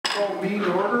Call meeting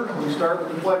to order. We start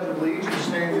with the Pledge of Allegiance.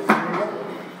 Stand at the table.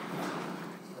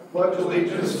 Pledge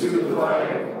allegiance to the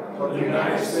flag of the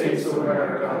United States of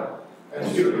America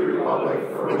and to the republic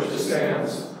for which it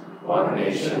stands, one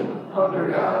nation, under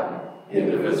God,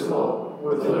 indivisible,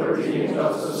 with liberty and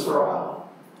justice for all.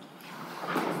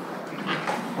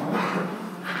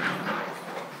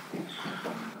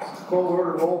 Call to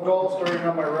order roll call, starting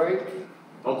on my right.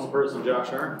 Councilperson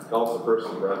Josh Arndt.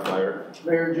 Councilperson Brett Meyer.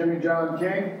 Mayor Jimmy John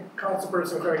King.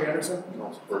 Councilperson Craig Anderson.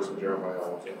 Councilperson Jeremiah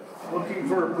Olson. Looking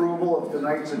for approval of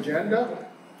tonight's agenda.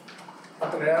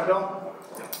 Nothing to add, Bill?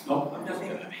 Nope, I'm just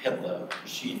gonna hit the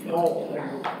sheet. Oh.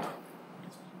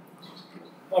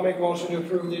 I'll make a motion to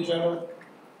approve the agenda.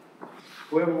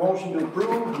 We have a motion to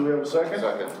approve. Do we have a second?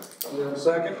 Second. We have a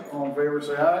second. All in favor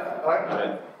say aye.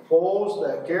 Aye. Opposed?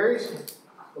 That carries.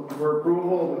 Looking for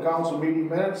approval of the council meeting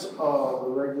minutes of the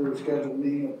regular scheduled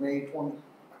meeting of May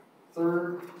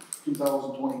 23rd,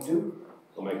 2022.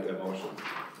 I'll make that motion.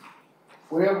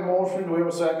 We have a motion. Do we have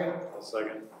a second? I'll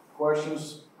second.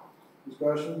 Questions?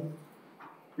 Discussion?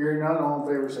 Hearing none, all in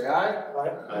favor say aye.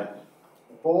 Aye.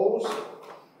 Opposed?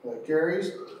 That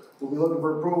carries. We'll be looking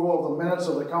for approval of the minutes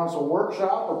of the council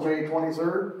workshop of May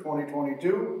 23rd,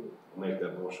 2022. I'll make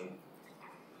that motion.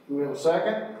 Do we have a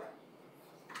second?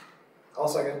 I'll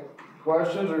second.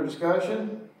 Questions or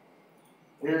discussion?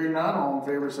 Hearing none, all in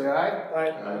favor say aye.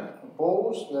 Aye.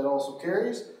 Opposed? That also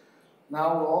carries.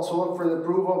 Now we'll also look for the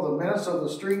approval of the minutes of the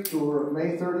street tour of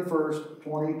May 31st,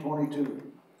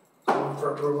 2022. Move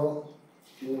for approval.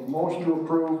 We have a motion to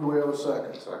approve. Do we have a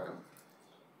second? Second.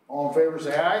 All in favor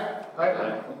say aye.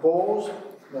 Aye. Opposed?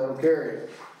 That'll carry.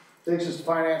 Takes us to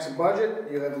finance and budget.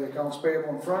 You have the accounts payable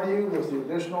in front of you with the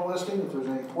additional listing. If there's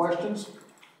any questions,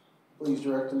 please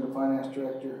direct them to Finance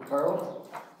Director Carla.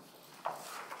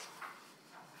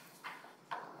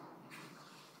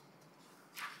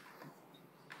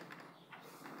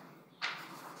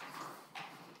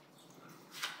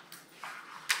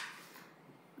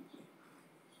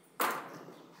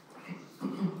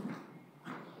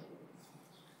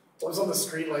 What was all the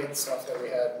streetlight stuff that we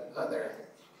had on there?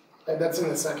 And that's in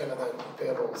the second of the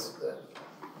payables.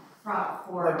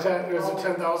 Like there was a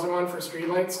 10,000 one for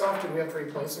streetlight stuff. Did we have to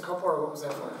replace a couple, or what was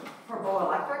that for? For Bow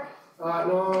Electric?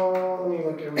 No, let me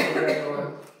look at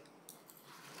it.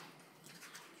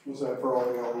 Was that for all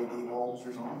the LED bulbs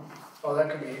or something? Oh, that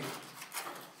could be.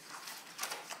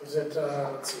 Is it,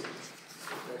 let's see.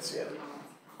 Let's see it.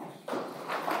 I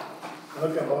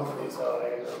looked at both of these out.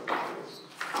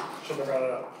 Should have brought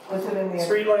it up. Was it in the?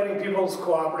 Street lighting people's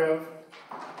cooperative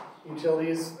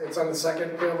utilities. It's on the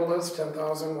second payable list,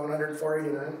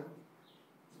 10,104.89.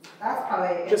 That's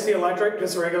probably. Just the electric,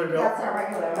 just a regular bill? That's our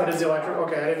regular. That is the electric?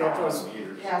 Okay, I didn't know if it was.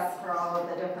 Yes, for all of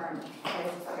the different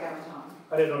places that we have in town.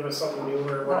 I didn't know if it was something new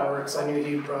or whatever, because I knew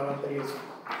he brought up that he was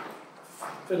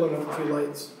fiddling with a few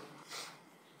lights.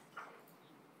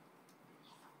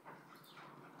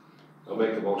 I'll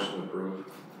make the motion to approve.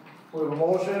 We have a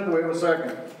motion. Do we have a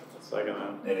second? Second.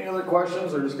 Any other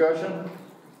questions or discussion?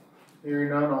 Hearing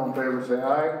none, all in favor say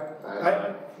aye.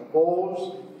 Aye.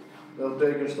 Opposed? They'll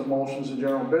take us to motions of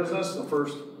general business. The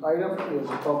first item is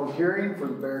a public hearing for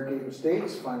the Bear Cave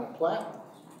Estates final plat.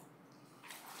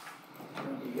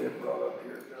 Let me get it brought up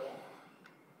here,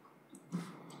 Bill.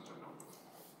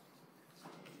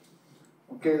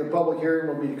 Okay, the public hearing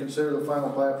will be to consider the final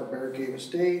plat for Bear Cave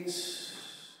Estates.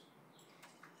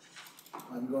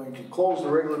 I'm going to close the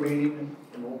regular meeting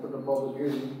and open the public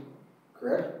hearing,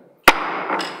 correct?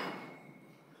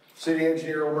 City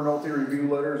Engineer Obernolte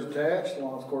review letter is attached,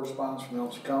 along with correspondence from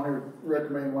Elgin County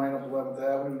recommending line up 11th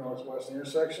Avenue Northwest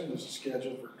intersection. This is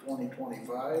scheduled for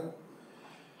 2025.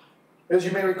 As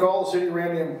you may recall, the city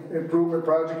ran the improvement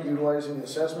project utilizing the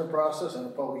assessment process, and a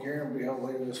public hearing will be held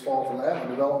later this fall for that. A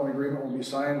development agreement will be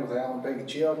signed with Alan Peggy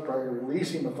Chiok prior to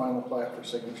releasing the final plat for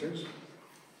signatures.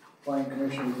 Planning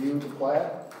Commission reviewed the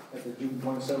plat at their June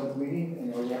 27th meeting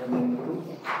and are recommending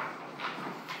approval.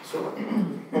 So,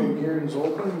 public hearing is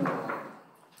open.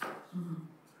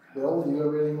 Bill, do you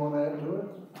have anything you want to add to it?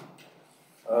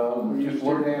 You just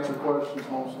want to answer questions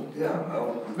mostly. Yeah,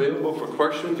 I'm available for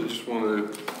questions. I just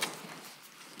want to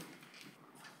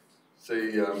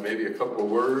say maybe a couple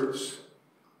of words.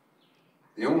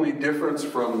 The only difference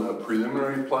from the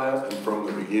preliminary plat and from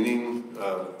the beginning,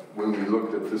 when we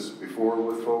looked at this before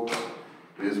with folks,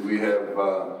 is we have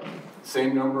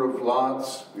same number of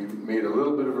lots. We made a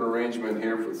little bit of an arrangement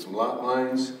here for some lot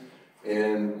lines,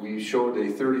 and we showed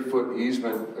a 30-foot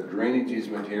easement, a drainage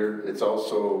easement here. It's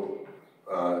also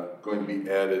going to be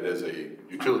added as a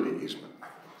utility easement,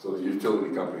 so the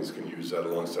utility companies can use that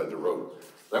alongside the road.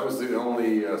 That was the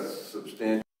only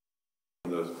substantial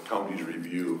in the county's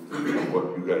review of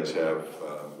what you guys have.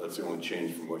 That's the only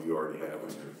change from what you already have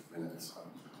in your minutes.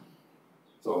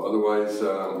 So otherwise,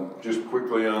 just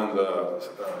quickly on the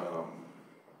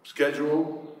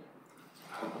schedule.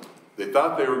 They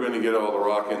thought they were going to get all the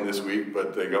rock in this week,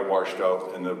 but they got washed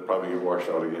out, and they'll probably get washed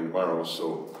out again tomorrow.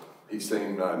 So he's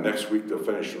saying next week they'll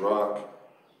finish the rock.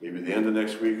 Maybe the end of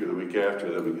next week or the week after,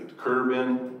 they'll get the curb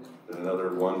in, and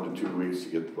another 1 to 2 weeks to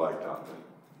get the blacktop in.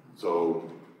 So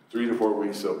 3 to 4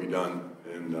 weeks they'll be done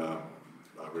and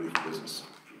ready for business.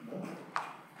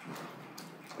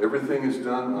 Everything is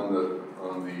done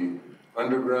on the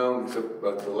underground, except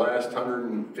about the last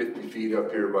 150 feet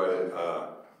up here by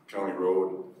County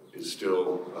Road is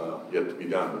still yet to be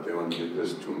done, but they want to get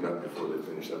this tuned up before they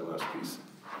finish that last piece.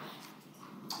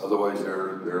 Otherwise,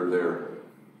 they're there.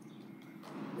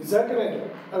 Is that gonna,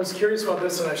 I was curious about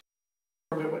this, and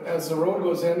as the road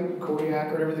goes in, Kodiak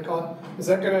or whatever they call it, is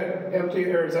that gonna empty,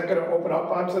 or is that gonna open up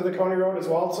onto the county road as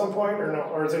well at some point, or no?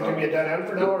 Or is it gonna be a dead end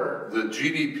for now, or? The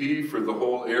GDP for the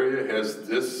whole area has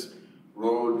this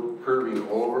road curving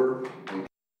over and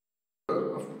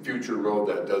a future road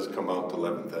that does come out to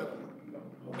 11th Avenue.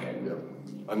 Okay.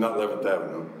 Yep. Not 11th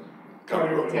Avenue.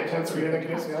 County Road, yeah, 10th Street, I think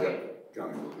it is, yeah.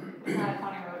 County Road. It's not a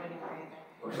county road anymore either.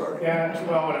 Oh, sorry. Yeah,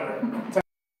 well, whatever.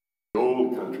 The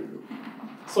old country road.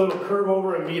 So it'll curve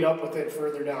over and meet up with it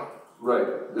further down.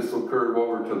 Right. This will curve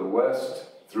over to the west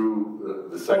through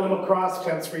the So second. it'll cross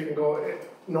 10th Street and go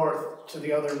north to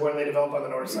the other, when they develop on the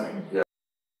north side. Yeah.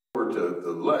 Over to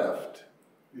the left,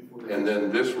 and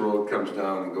then this road comes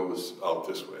down and goes out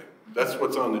this way. That's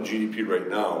what's on the GDP right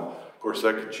now. Of course,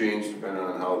 that could change depending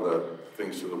on how the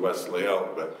things to the west lay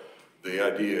out, but the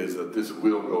idea is that this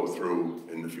will go through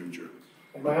in the future.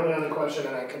 And my only other question,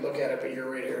 and I could look at it, but you're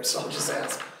right here, so I'll just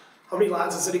ask. How many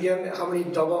lots is it again? How many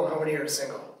double and how many are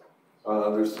single?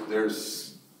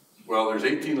 There's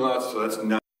 18 lots, so that's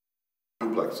 9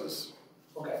 duplexes.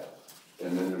 Okay.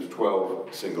 And then there's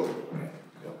 12 single. Okay.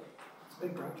 Yep. It's a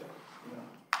big project.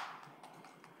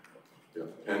 Yeah.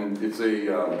 And it's a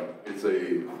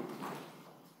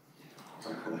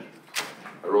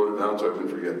I wrote it down so I wouldn't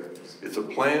forget. It's a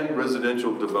planned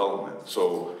residential development.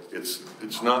 So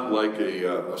it's not like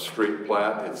a straight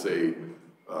plat.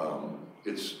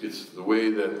 It's the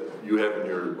way that you have in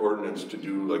your ordinance to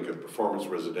do like a performance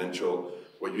residential,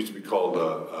 what used to be called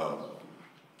a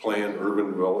planned urban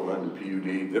development,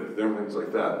 PUD, different things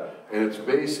like that. And it's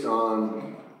based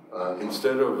on,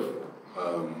 instead of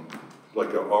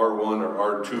like a R1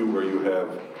 or R2 where you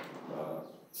have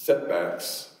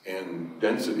setbacks and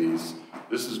densities,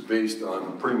 this is based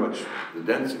on pretty much the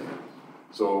density.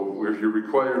 So if you're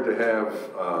required to have,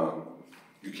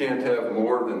 you can't have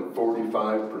more than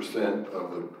 45%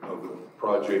 of the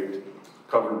project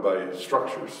covered by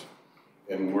structures.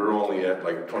 And we're only at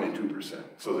like 22%.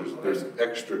 So there's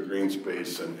extra green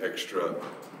space and extra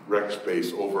rec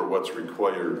space over what's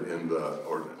required in the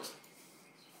ordinance.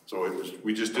 So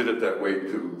we just did it that way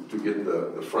to get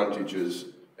the frontages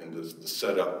and the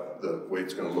setup, the way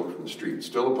it's going to look from the street.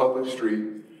 Still a public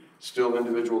street, still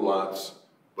individual lots,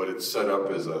 but it's set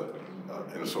up as an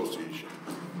association.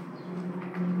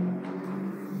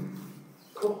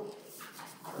 Cool.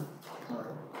 All right.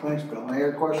 Thanks, Bill. Any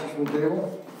other questions from the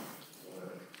table?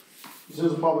 This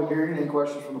is a public hearing. Any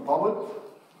questions from the public?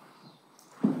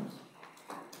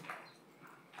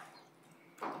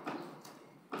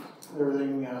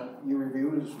 Everything you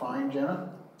reviewed is fine,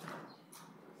 Jenna?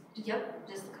 Yep,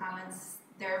 just the comments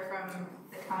there from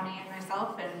the county and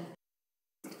myself, and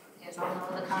you guys all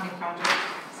know the county project,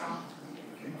 so.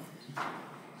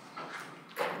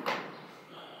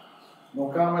 No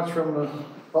comments from the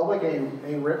public?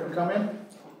 Any written come in?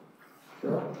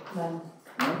 Sure. None.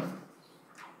 None?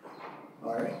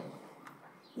 All right.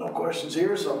 No questions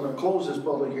here, so I'm going to close this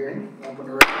public hearing, open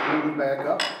the meeting back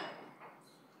up.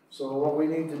 So what we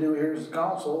need to do here as the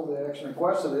council, the action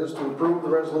requested is to approve the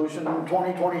resolution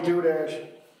 2022-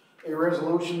 a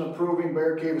resolution approving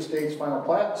Bear Cave Estates final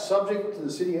plat, subject to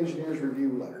the city engineer's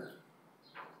review letter.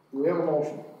 Do we have a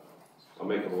motion? I'll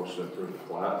make a motion to approve the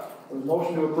plat. There's a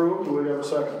motion to approve. Do we have a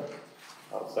second?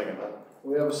 I'll second that.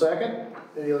 We have a second.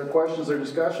 Any other questions or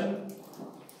discussion?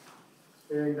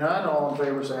 Hearing none, all in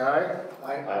favor say aye.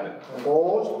 Aye.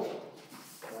 Opposed?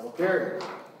 That'll carry.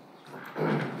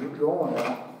 Keep going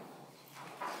now.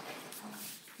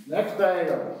 Next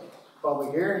item,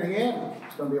 public hearing again.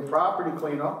 It's going to be a property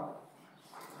cleanup.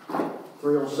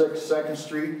 306 2nd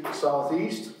Street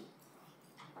Southeast.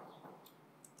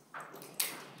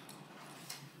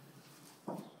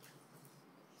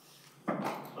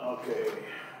 Okay.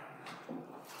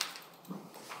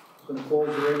 Going to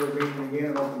close the regular meeting again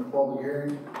and open the public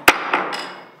hearing.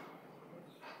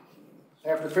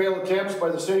 After failed attempts by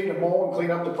the city to mow and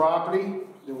clean up the property.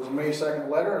 There was a May 2nd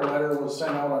letter. A letter was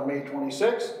sent out on May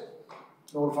 26th,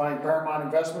 notifying Paramount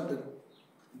Investment that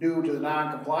due to the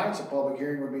non-compliance, a public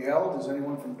hearing would be held. Is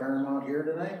anyone from Paramount here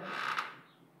tonight?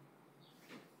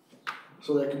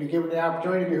 So they can be given the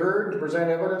opportunity to be heard to present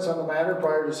evidence on the matter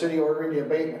prior to the city ordering the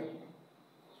abatement.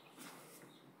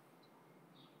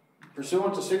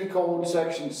 Pursuant to City Code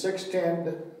Section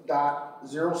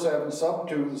 610.07 sub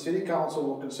 2, the City Council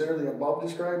will consider the above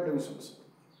described nuisance.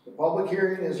 The public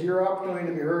hearing is your opportunity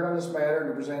to be heard on this matter and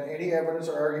to present any evidence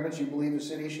or arguments you believe the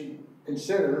city should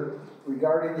consider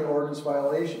regarding the ordinance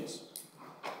violations.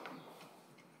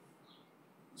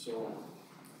 So,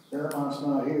 Paramount's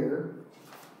not here.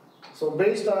 So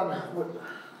based on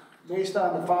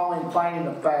the following finding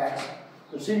of facts,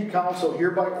 the City Council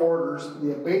hereby orders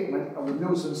the abatement of the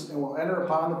nuisance and will enter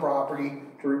upon the property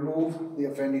to remove the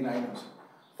offending items.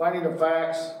 Finding of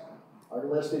facts are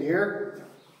listed here.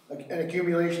 An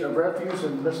accumulation of refuse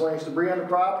and miscellaneous debris on the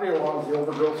property along with the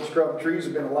overgrowth of scrub trees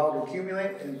have been allowed to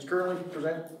accumulate and is currently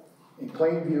present in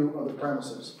plain view of the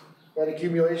premises. That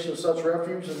accumulation of such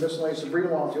refuse and miscellaneous debris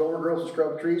along with the overgrowth of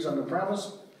scrub trees on the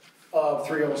premise of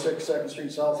 306 2nd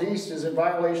Street Southeast is in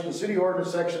violation of City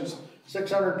Ordinance Sections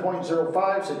 600.05,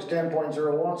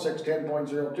 610.01,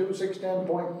 610.02,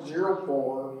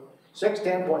 610.04,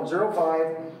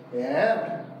 610.05,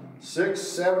 and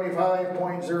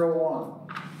 675.01.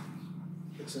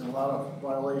 It's in a lot of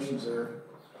violations there.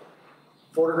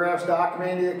 Photographs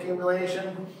documenting the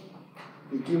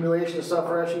accumulation of stuff,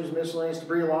 refuse, miscellaneous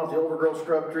debris along with the overgrowth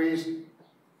scrub trees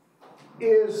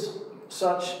is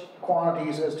such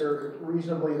quantities as to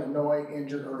reasonably annoy,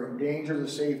 injure, or endanger the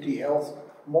safety, health,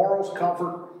 morals,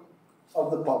 comfort of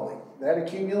the public. That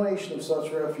accumulation of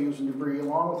such refuse and debris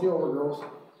along with the overgrowth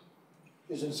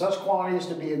is in such quantities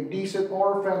to be indecent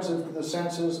or offensive to the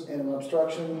senses and an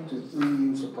obstruction to free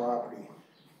use of property,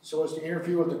 so as to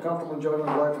interfere with the comfortable enjoyment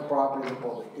of life and property of the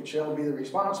public. It shall be the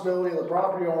responsibility of the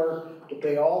property owner to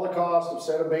pay all the costs of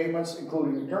said abatements,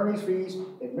 including attorney's fees,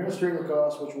 administrative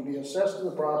costs, which will be assessed to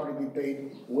the property to be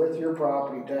paid with your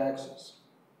property taxes.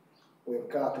 We have a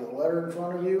copy of the letter in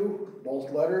front of you,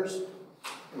 both letters,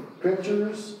 with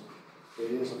pictures. It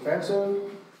is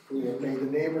offensive. We have made the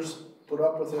neighbors put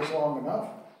up with this long enough.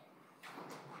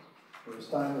 It's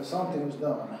time that something is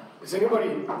done. Is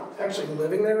anybody actually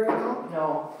living there right now?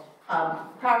 No.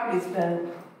 Property's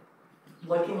been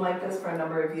looking like this for a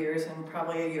number of years, and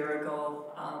probably a year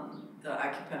ago, the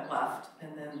occupant left,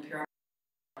 and then Paramount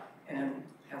and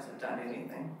hasn't done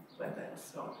anything with it,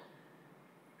 so.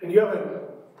 And you haven't,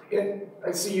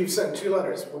 I see you've sent 2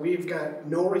 letters, but we've got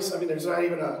no response. I mean, there's not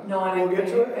even a, no, and we'll get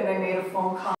to it? And I made a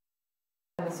phone call,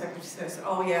 and the secretary says,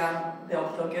 oh yeah,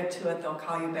 they'll get to it, they'll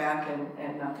call you back,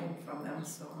 and nothing from them,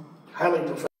 so. Highly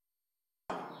professional.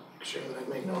 Make sure that I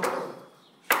make note of it.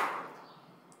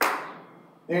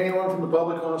 Anyone from the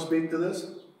public want to speak to this?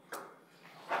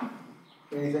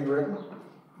 Anything written?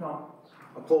 No.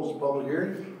 I'll close the public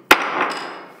hearing.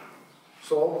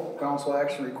 So, council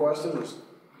action requested is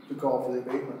to call for the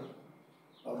abatement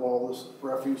of all this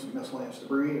refuse and miscellaneous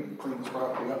debris and clean this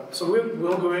property up. So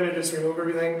we'll go in and just remove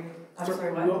everything? I'm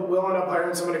sorry, what? We'll end up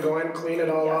hiring someone to go in, clean it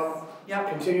all up. Yep.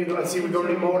 Continue to, I see we've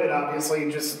already mowed it, obviously,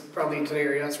 just probably today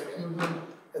or yesterday. Mm-hmm.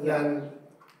 And then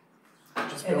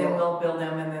just and then we'll bill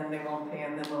them, and then they won't pay,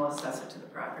 and then we'll assess it to the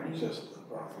property. Just the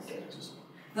property taxes.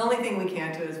 The only thing we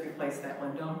can't do is replace that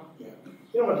window. Yeah.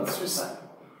 You know what, it's just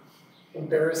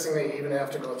embarrassing that you even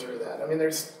have to go through that. I mean,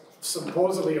 there's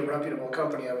supposedly a reputable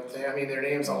company, I would think. I mean, their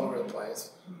name's all over the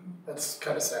place. That's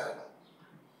kind of sad.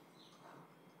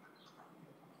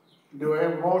 Do I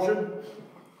have a motion?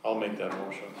 I'll make that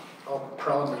motion. I'll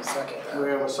proudly second Do we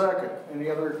that. have a second? Any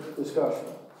other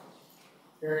discussion?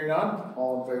 Hearing none,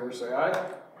 all in favor say aye.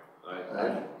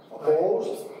 Aye.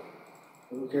 Opposed?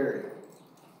 Will carry.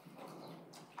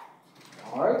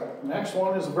 All right, next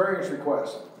one is a variance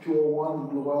request, 201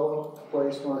 Luella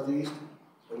Place Northeast.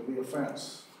 It'll be a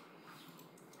fence.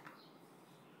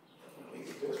 Let me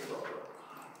get this brought up.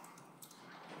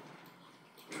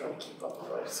 Trying to keep up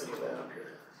with my city map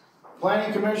here.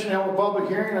 Planning Commission held a public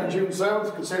hearing on June 7th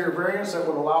to consider a variance that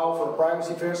would allow for a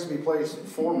privacy fence to be placed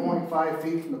 4.5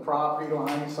 feet from the property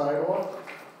line sidewalk.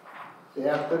 The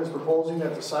applicant is proposing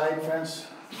that the side fence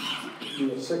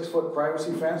be a 6-foot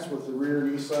privacy fence with the rear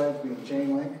and east sides being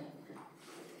chain link.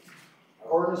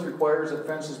 Ordinance requires that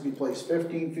fences be placed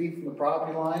 15 feet from the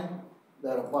property line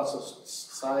that abuts a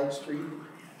side street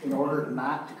in order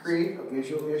not to create a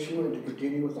visual issue and to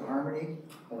continue with the harmony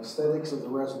and aesthetics of the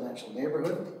residential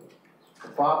neighborhood. The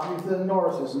property to the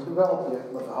north isn't developed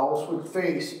yet, but the house would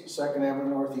face 2nd Avenue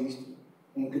Northeast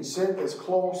and could sit as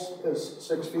close as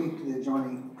 6 feet to the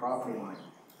adjoining property line.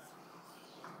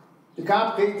 To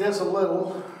complicate this a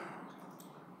little,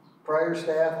 prior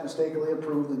staff mistakenly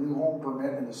approved the new home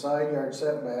permit and the side yard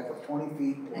setback of 20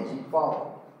 feet wasn't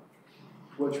followed,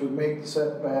 which would make the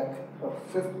setback of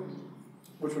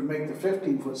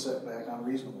 15-foot setback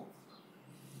unreasonable.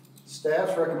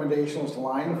 Staff's recommendation was to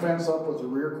line the fence up with the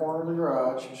rear corner of the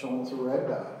garage, shown with a red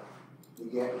dot.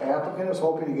 The applicant is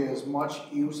hoping to get as much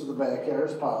use of the backyard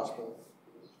as possible,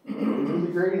 including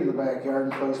the grading of the backyard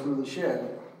and placement of the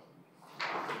shed.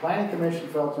 The Planning Commission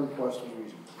felt the request was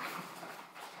reasonable.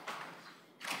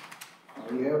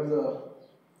 Now you have the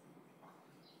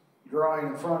drawing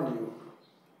in front of you.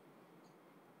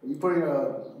 Are you putting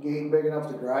a gate big enough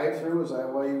to drive through? Is that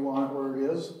why you want it where it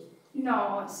is?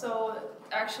 No, so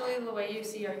actually the way you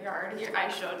see our yard here, I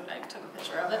took a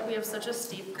picture of it. We have such a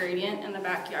steep gradient in the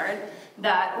backyard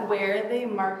that where they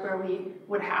mark where we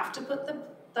would have to put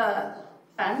the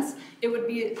fence, it would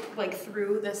be like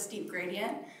through this steep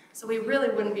gradient. So we really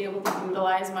wouldn't be able to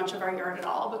utilize much of our yard at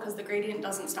all because the gradient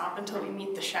doesn't stop until we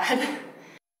meet the shed.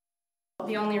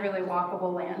 The only really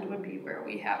walkable land would be where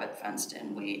we have it fenced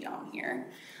in way down here.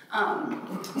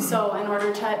 So in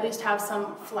order to at least have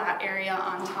some flat area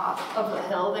on top of the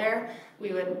hill there,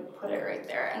 we would put it right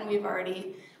there. And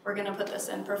we're gonna put this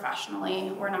in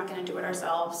professionally. We're not gonna do it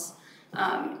ourselves.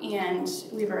 And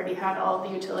we've already had all the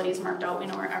utilities marked out. We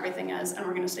know where everything is, and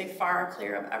we're gonna stay far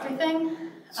clear of everything.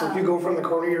 So if you go from the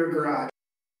corner of your garage,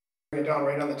 bring it down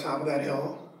right on the top of that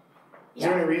hill, is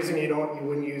there any reason you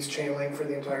wouldn't use chain link for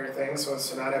the entire thing so as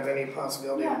to not have any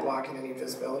possibility of blocking any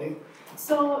visibility?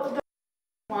 So the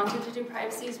wanted to do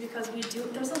privacy is because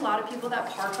there's a lot of people that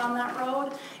park on that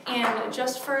road, and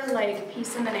just for like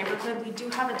peace in the neighborhood, we do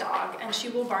have a dog and she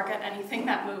will bark at anything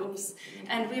that moves.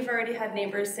 And we've already had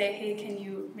neighbors say, hey, can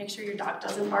you make sure your dog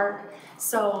doesn't bark?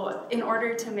 So in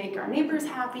order to make our neighbors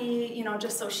happy, you know,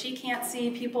 just so she can't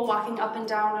see people walking up and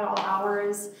down at all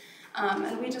hours,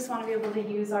 and we just want to be able to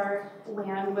use our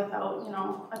land without, you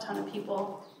know, a ton of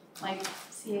people like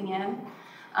seeing in.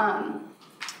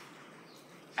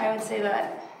 I would say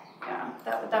that, yeah,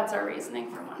 that's our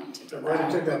reasoning for wanting to do that. Why did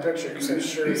you take that picture? Because I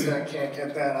sure as heck can't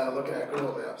get that out of looking at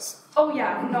Google Maps. Oh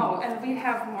yeah, no, and we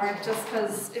have more just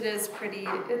because it's pretty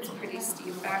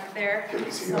steep back there. Can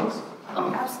you see So, those?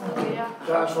 oh, absolutely, yeah.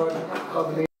 Josh,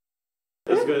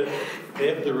 That's good.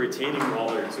 They have the retaining wall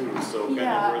there too, so kind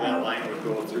of where that line would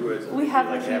go through it. We have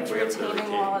a like huge halfway up the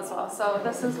retaining wall as well. So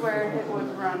this is where it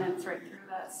would run. It's right through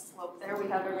that slope there. We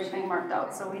have everything marked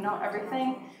out, so we know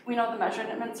everything. We know the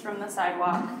measurements from the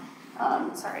sidewalk.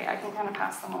 Sorry, I can kind of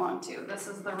pass them along too. This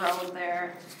is the road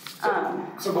there.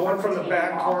 So going from the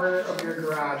back corner of your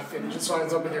garage, if it just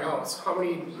lines up with your house, how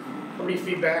many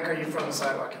feet back are you from the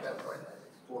sidewalk at that point?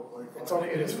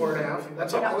 It is 4.5.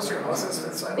 That's how close your house is to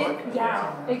the sidewalk.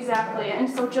 Yeah, exactly. And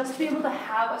so just to be able to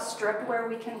have a strip where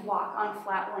we can walk on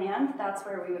flat land, that's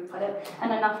where we would put it,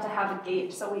 and enough to have a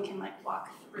gate so we can like walk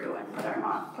through and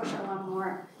push our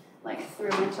lawnmower like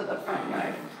through into the front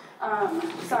yard.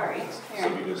 Sorry, here. So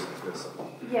you just this.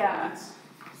 Yeah.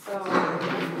 So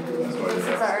this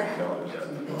is our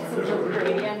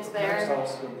gradient there. I'm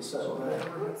sorry.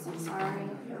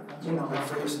 Yeah, my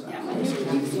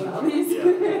neighbors have seen all these.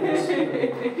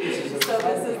 So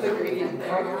this is the gradient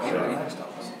there.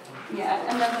 Yeah,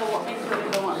 and then we'll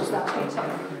include the ones that we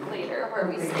took later where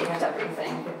we staked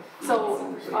everything.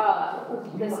 So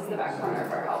this is the back corner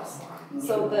of our house.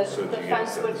 So the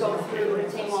fence would go through the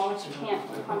retaining wall, which you can't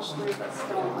punch through the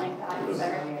stone like that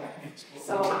either.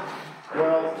 So.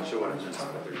 Well, can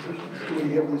you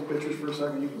give these pictures for a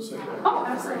second? You can say that. Oh,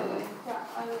 absolutely. Yeah.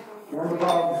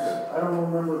 I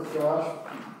don't remember, Josh,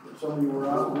 if some of you were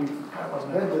out, we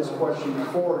had this question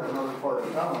before in another part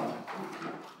of town,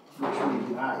 which we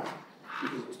denied,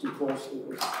 because it was too close. It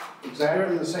was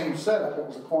exactly the same setup. It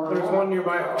was a corner There's lot. one near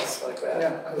my house like that.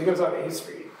 Yeah. I think it was on 8th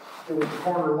Street. It was a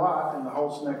corner lot, and the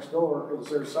house next door, it was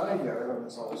their side yard on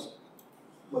this house.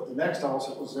 But the next house,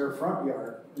 it was their front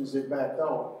yard, as they backed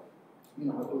out. You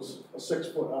know, it was a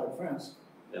 6-foot high fence.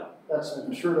 Yeah.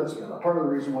 I'm sure that's part of the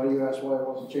reason why you asked why it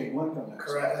wasn't chain link on that.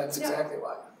 Correct, that's exactly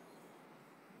why.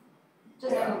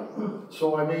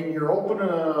 So, I mean, you're opening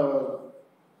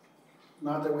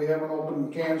not that we haven't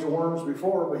opened cans of worms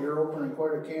before, but you're opening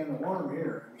quite a can of worm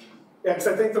here. Yeah, because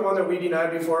I think the one that we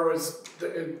denied before was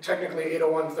technically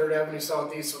 801 3rd Avenue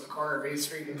Southeast, so the corner of 8th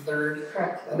Street and 3rd.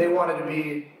 Correct. And they wanted to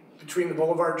be between the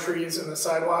boulevard trees and the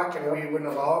sidewalk, and we wouldn't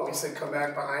allow it. We said come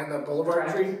back behind the boulevard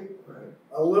tree. Right.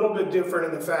 A little bit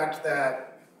different in the fact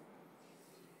that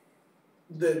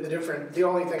the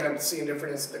only thing I'm seeing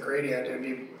different is the gradient. It'd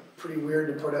be pretty weird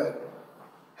to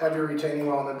have your retaining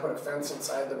wall and then put a fence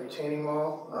inside the retaining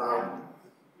wall. I'll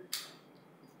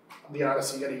be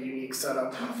honest, you got a unique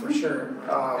setup for sure.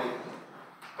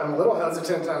 I'm a little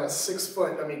hesitant on a 6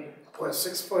 foot, put a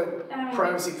 6 foot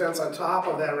privacy fence on top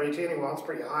of that retaining wall. It's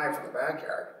pretty high for the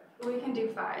backyard. We can do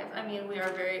 5. I mean, we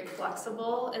are very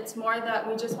flexible. It's more that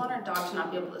we just want our dog to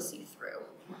not be able to see through.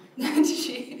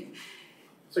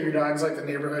 So your dog's like the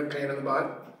neighborhood pain in the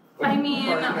butt? I mean,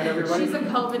 she's a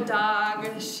COVID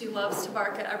dog. She loves to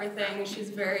bark at everything. She's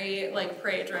very like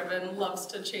prey driven, loves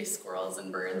to chase squirrels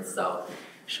and birds, so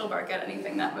she'll bark at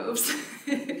anything that moves.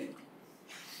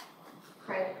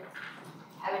 Right.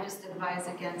 I would just advise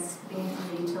against being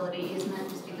in the utility easement.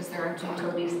 Just because there aren't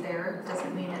utilities there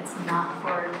doesn't mean it's not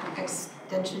for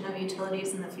extension of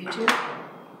utilities in the future.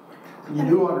 You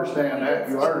do understand that,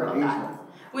 you are in an easement.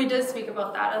 We did speak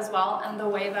about that as well, and the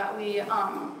way that we,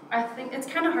 I think it's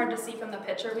kind of hard to see from the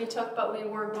picture we took, but we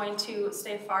were going to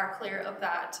stay far clear of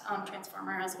that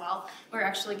transformer as well. We're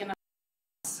actually going to.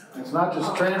 It's not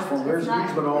just transformer, there's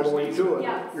easement all the way to it.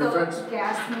 Yeah, so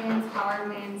gas mains, power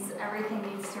mains, everything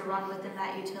needs to run within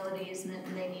that utility easement,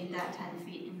 and they need that 10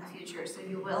 feet in the future, so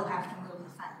you will have to move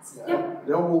the fence. Yeah,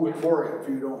 they'll move it for you if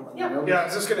you don't. Yeah, I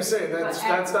was just gonna say,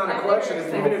 that's not a question.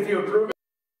 Even if you approve it,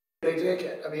 they take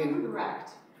it. I mean.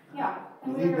 Correct. Yeah.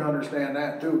 You need to understand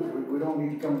that too. We don't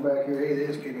need to come back here, hey,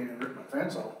 this kid and rip my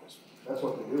fence off. That's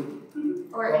what they do.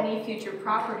 Mm-hmm. Or any future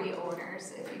property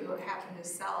owners, if you happen to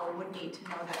sell, would need to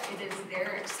know that it is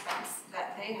their expense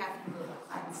that they have to move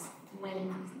the fence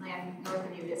when land north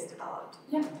of you gets developed.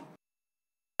 Yeah.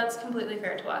 That's completely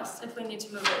fair to us. If we need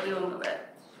to move it, we will move it.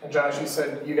 And Josh, you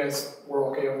said you guys were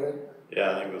okay with it?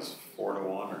 Yeah, I think it was 4 to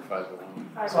 1 or 5 to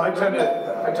 1. So I tend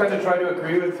to try to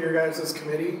agree with your guys'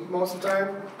 committee most of the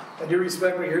time. I do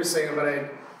respect what you're saying, but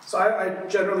I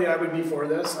generally would be for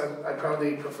this. I'd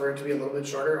probably prefer it to be a little bit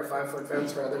shorter, a 5 foot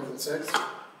fence rather than 6.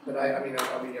 But I'll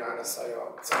be honest, I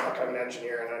know it's not like I'm an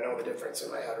engineer and I know the difference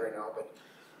in my head right now, but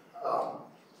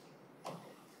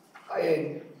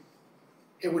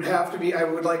it would have to be, I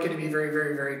would like it to be very,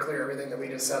 very, very clear, everything that we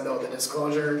just said though, the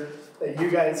disclosure, that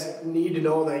you guys need to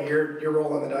know that you're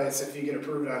rolling the dice if you get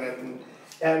approved on it.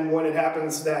 And when it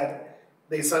happens that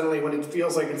they suddenly, when it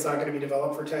feels like it's not gonna be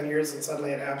developed for 10 years and suddenly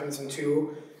it happens in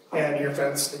 2 and your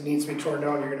fence needs to be torn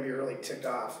down, you're gonna be really ticked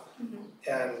off. Mm-hmm.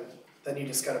 And then you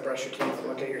just gotta brush your teeth and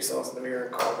look at yourselves in the mirror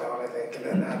and calm down, I think, and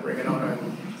then not bring it out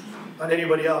on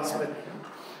anybody else. But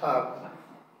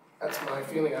that's my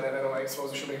feeling on it. I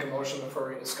suppose I should make a motion before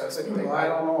we discuss anything. Well, I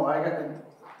don't know, I got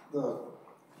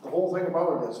the whole thing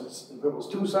about it is, if it was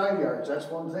 2 side yards, that's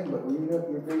one thing, but when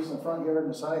you're facing the front yard and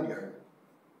the side yard,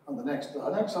 on the next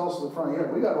house is the front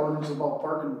yard, we got ordinances about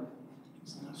parking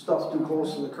stuff too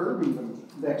close to the curb even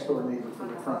next door neighbor for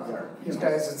the front yard. These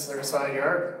guys, it's their side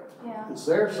yard. Yeah. It's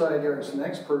their side yard, it's the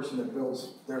next person that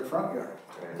builds their front yard.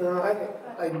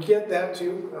 I get that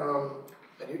too,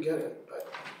 I do get it,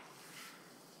 but.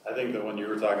 I think that when you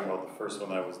were talking about the first one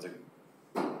that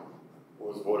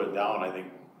was voted down, I think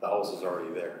the house is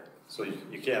already there. So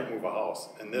you can't move a house.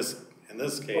 In this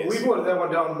case. Well, we voted that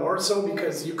one down more so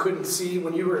because you couldn't see,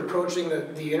 when you were approaching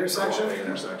the intersection,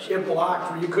 it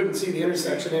blocked where you couldn't see the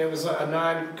intersection, and it was a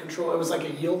non-control, it was like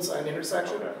a yield sign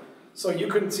intersection. Okay. So you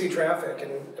couldn't see traffic,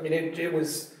 and I mean, it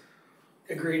was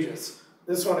egregious.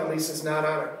 This one at least is not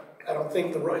on it. I don't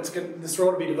think this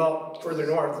road will be developed further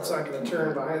north, it's not gonna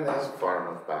turn behind that. It's far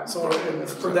enough back. So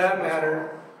for that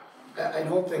matter, I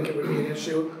don't think it would be an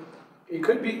issue. It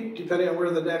could be, depending on where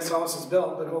the next house is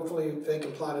built, but hopefully they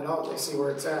can plot it out, they see where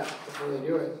it's at before they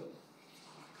do it.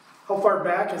 How far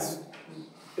back is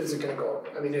it gonna go?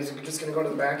 I mean, is it just gonna go to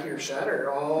the back of your shed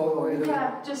or all the way to?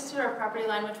 Yeah, just to our property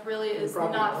line, which really is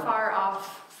not far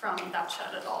off from that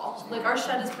shed at all. Like our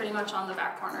shed is pretty much on the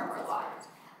back corner of our lot.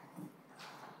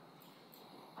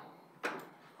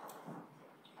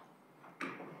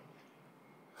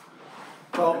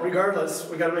 Well, regardless,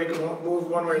 we gotta make a move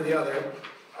one way or the other.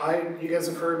 You guys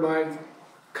have heard my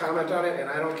comment on it, and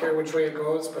I don't care which way it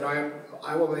goes, but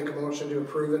I will make a motion to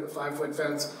approve it, a 5 foot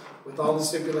fence with all the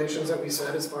stipulations that we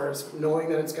said as far as knowing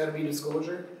that it's gotta be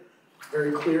disclosure.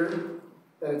 Very clear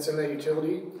that it's in that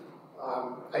utility.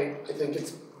 I think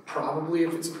it's probably,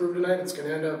 if it's approved tonight, it's gonna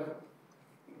end up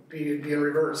being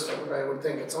reversed, I would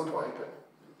think at some point, but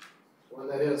when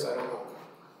that is, I don't know.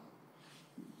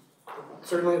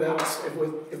 Certainly that's,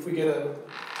 if we get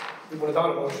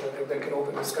without a motion, I think they could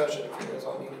open discussion if you guys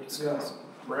all need to discuss.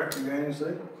 Brett, you got anything to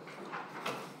say?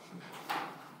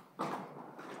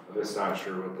 I'm just not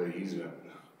sure what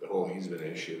the whole easement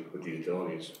issue with the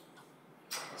utilities.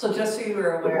 So just so you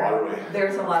were aware,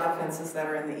 there's a lot of fences that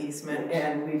are in the easement,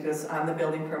 and we just, on the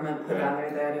building permit, put on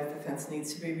there that if the fence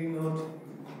needs to be removed,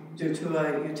 due to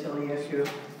a utility issue,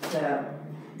 that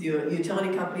the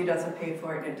utility company doesn't pay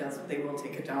for it, they will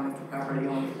take it down if the property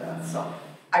owner does. So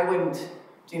I wouldn't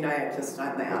deny it just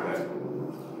on that. Okay.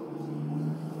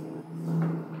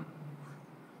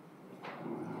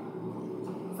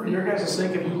 For your guys'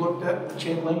 sake, have you looked at the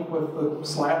chain link with the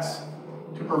slats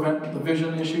to prevent the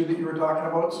vision issue that you were talking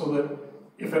about, so that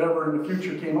if it ever in the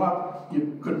future came up,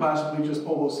 you could possibly just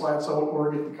pull those slats out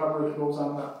or get the cover that goes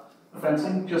on the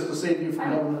fencing, just to save you from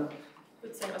having to...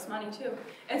 Would save us money too.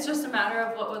 It's just a matter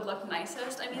of what would look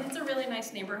nicest. I mean, it's a really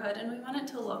nice neighborhood and we want it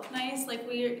to look nice. Like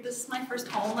this is my first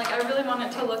home. Like I really want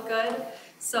it to look good. I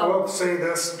So will say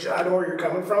this, I know where you're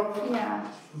coming from. yeah.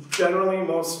 Generally,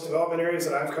 most development areas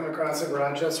that I've come across in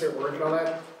Rochester working on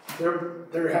that,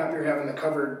 they're happier having the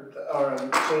covered or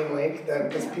chain link than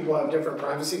because people have different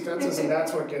privacy fences and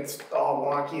that's what gets all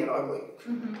wonky and ugly.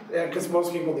 Yeah, because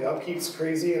most people, the upkeep's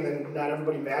crazy and then not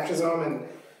everybody matches them and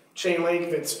chain link,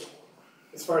 if it's,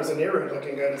 as far as the neighborhood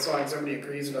looking good, as long as everybody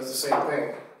agrees and does the same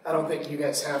thing. I don't think you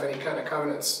guys have any kind of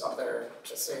covenants up there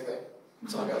to say that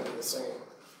it's all gotta be the same.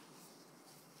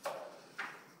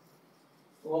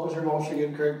 What was your motion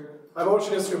again, Craig? My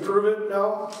motion is to approve it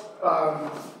now,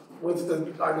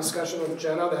 with our discussion with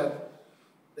Jenna that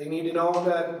they need to know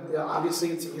that, yeah, obviously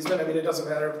it's easement, I mean, it doesn't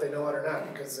matter if they know it or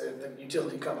not, because the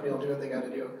utility company will do what they gotta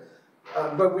do.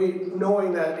 But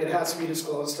knowing that it has to be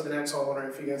disclosed to the next homeowner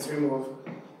if you guys remove,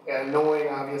 and knowing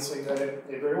obviously that it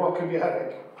very well could be a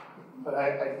headache. But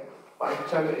I'm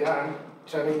tending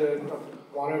to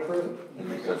want to approve it. You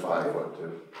make that 5 foot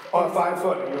too. Oh, 5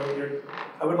 foot,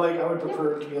 I would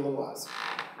prefer it to be a little less.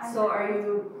 So are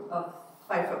you a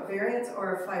 5 foot variance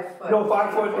or a 5 foot? No,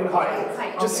 5 foot in height.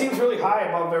 Height, Just okay. seems really high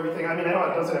above everything. I mean, I know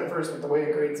it does it at first, but the way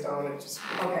it grades down, it just.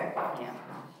 Okay. Yeah.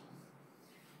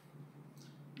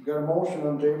 Got a motion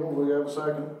on the table, we have a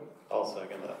second. I'll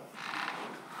second that.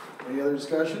 Any other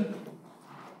discussion?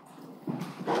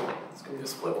 It's gonna be a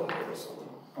split one here, so.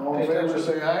 All in favor,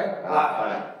 say aye.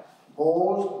 Aye.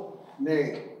 Opposed?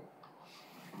 Nay.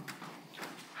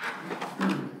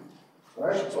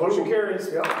 Alright, Motion carries,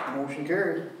 yeah. motion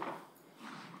carried.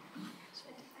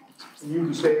 You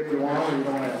can stay if you want, or you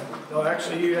don't have to. No,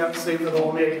 actually, you have to stay for the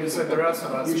whole meeting, just like the rest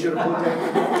of us. You should have put that in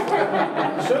your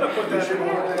motion. Should have put that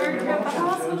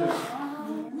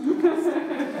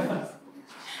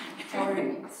in.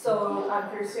 Alright, so on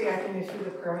Thursday I can issue the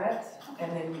permit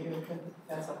and then you can put the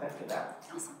fence up after that.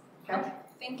 Awesome. Okay?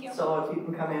 Thank you. So if you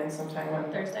can come in sometime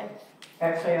on Thursday.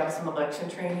 actually I have some election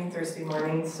training Thursday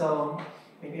morning, so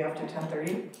maybe after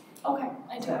 10:30. Okay,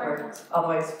 I took That breakfast. works.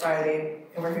 Otherwise Friday,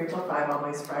 and we're here till 5,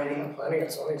 always Friday. Planning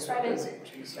is always so Friday. busy,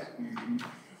 jeez.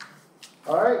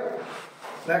 Alright,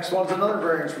 next one's another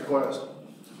variance request.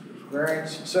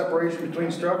 Variance separation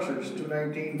between structures,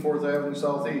 219 4th Avenue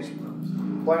Southeast.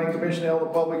 Planning Commission held a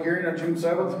public hearing on June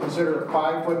 7th to consider a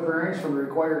 5-foot variance from the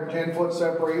required 10-foot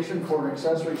separation for an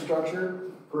accessory structure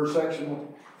per section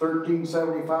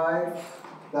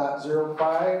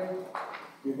 1375.05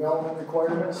 development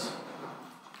requirements.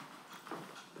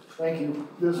 Thank you.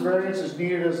 This variance is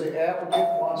needed as the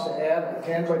applicant wants to add a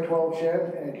 10 by 12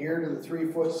 shed and adhere to the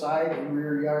 3-foot side and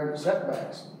rear yard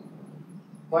setbacks.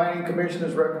 Planning Commission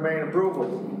is recommending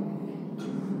approval.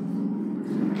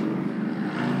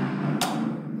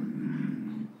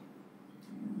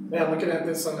 Man, looking at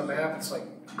this on the map, it's like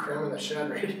cramming the shed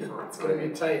right now. It's gonna be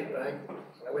tight, but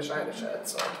I wish I had a shed,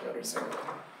 so I can understand.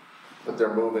 But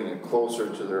they're moving it closer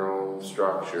to their own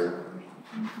structure.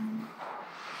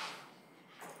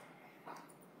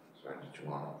 Sorry, did you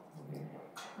want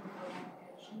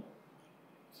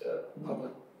It's a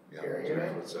public to? hearing, Yeah,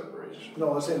 right? with separation.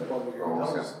 No, it's in the public hearing.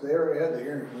 Oh, No, they already had the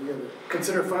hearing. We gotta-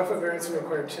 Consider 5-foot variance and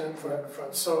require 10-foot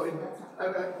front. So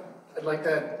I'd like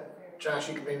that, Josh,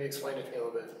 you could maybe explain it to me a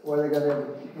little bit. Why they gotta have,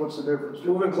 what's the difference?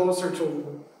 Moving closer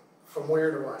to, from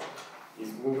where to what?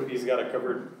 He's got a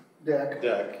covered Deck.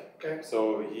 deck, Okay,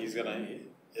 so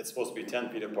it's supposed to be 10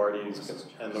 feet apart, and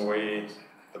the way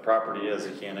the property is,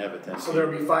 he can't have it 10 feet. so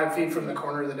there'll be 5 feet from the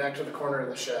corner of the deck to the corner of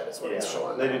the shed is what it's Yeah,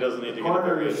 showing. then he doesn't need to get a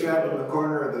Corner of variance. the shed and the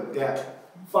corner of the deck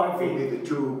 5 would be feet, the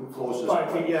two closest.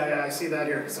 5 feet, yeah, I see that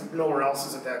here, because nowhere else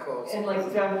is it that close. And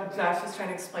like Josh was trying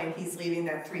to explain, he's leaving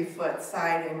that 3-foot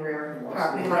side and rear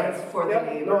property Right. lines for the Yep,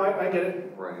 neighbor. no, I get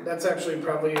it. Right. That's actually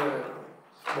probably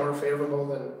more favorable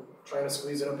than trying to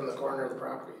squeeze it up in the corner of the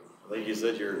property. Like you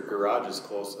said, your garage is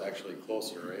actually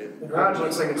closer, right? The garage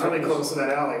looks like it's really close to that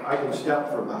alley. I can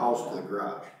step from the house to the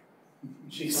garage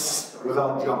Jeez.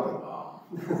 without jumping.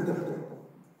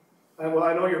 Well,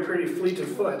 I know you're pretty fleet of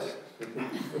foot.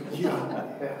 Yeah,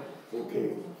 Yeah.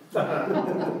 okay.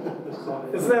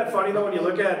 Isn't that funny though, when you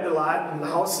look at the lot and the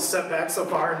house is set back so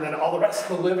far and then all the rest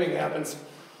of the living happens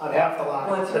On half the lot.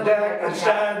 Well, it's The really deck, like the a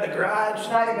shed, the garage. It's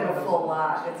not even a full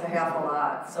lot, it's a half a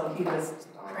lot, so he just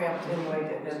cramped anyway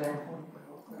getting in there.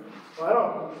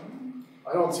 Well,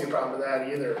 I don't see a problem with that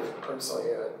either, personally,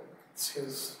 it's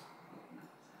his.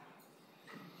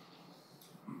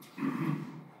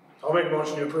 I'll make a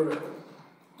motion to approve it.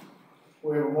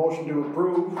 We have a motion to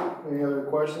approve. Any other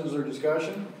questions or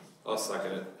discussion? I'll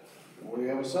second it. We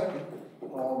have a second.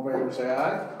 All in favor, say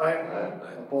aye. Aye.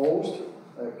 Opposed?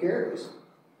 That carries.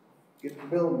 Get the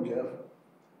building, Jeff.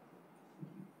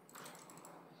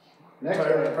 Next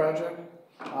Priority item, project.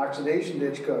 oxidation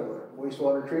ditch cover,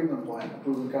 wastewater treatment plant,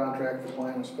 approving contract for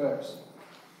plan and specs.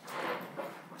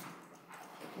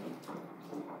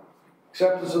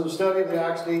 Acceptance of the study of the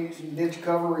oxidation ditch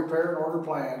cover repair and order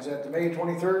plans. At the May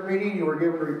 23rd meeting, you were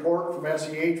given a report from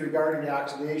SEH regarding the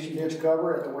oxidation ditch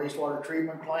cover at the wastewater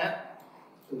treatment plant.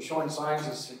 It was showing signs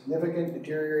of significant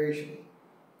deterioration.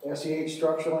 SEH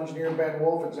structural engineer Ben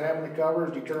Wolf examined the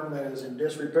covers, determined that it is in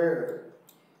disrepair.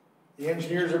 The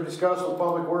engineers have discussed with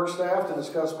public works staff to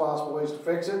discuss possible ways to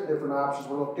fix it. Different options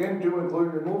were looked into,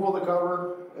 including removal of the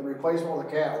cover and replacement with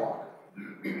a catwalk.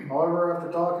 However,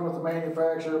 after talking with the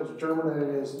manufacturer, it was determined that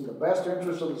it is in the best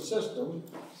interest of the system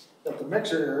that the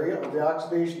mixer area of the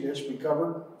oxidation ditch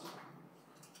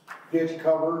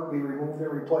cover be removed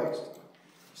and replaced.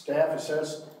 Staff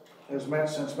has met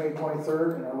since May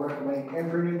 23rd, and I recommend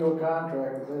entering into a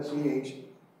contract with SEH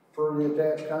for the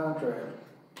attached contract.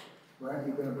 Right,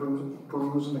 you've been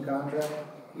perusing the contract?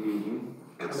 Mm-hmm.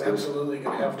 I'm absolutely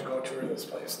gonna have to go tour this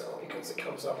place now because it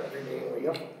comes up every day of the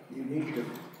week. You need to.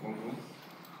 Mm-hmm.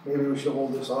 Maybe we should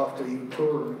hold this off till you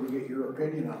tour and we get your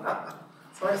opinion on it.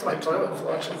 As long as my toilet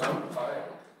flushes, I'm fine.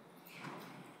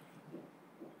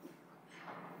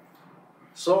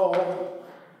 So,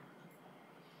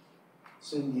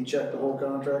 Cindy, you checked the whole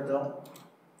contract out?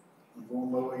 I'm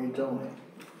going by what you told me.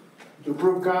 To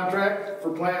approve contract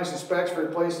for plans and specs for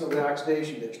replacement of the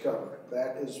oxidation ditch cover.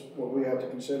 That is what we have to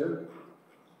consider.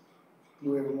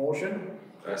 Do we have a motion?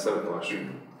 I just have a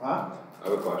question. Huh? I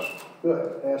have a question.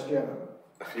 Good, ask Jenna.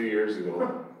 A few years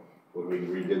ago, when we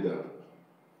redid the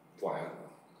plan,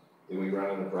 did we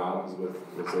run into problems with,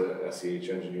 was it a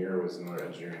SEH engineer or was it another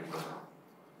engineering firm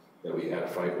that we had a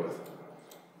fight with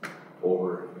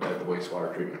over at the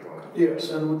wastewater treatment plant?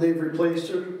 Yes, and they've replaced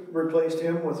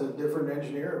him with a different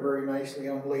engineer, a very nice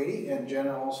young lady, and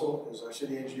Jenna also is our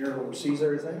city engineer who oversees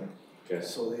everything. Okay.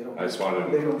 So they don't, I just wanted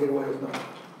to, they don't get away with nothing.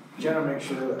 Jenna makes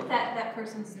sure that. That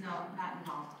person's not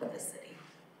involved with the city.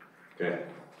 okay.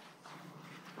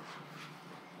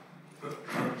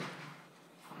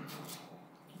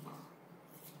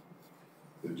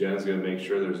 Jen's gonna make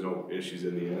sure there's no issues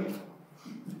in the end.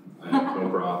 I have no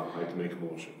problem, I can make a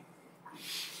motion.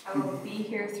 I will be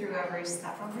here through every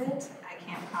step of it. I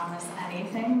can't promise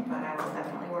anything, but I will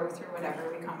definitely work through whatever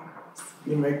we come across.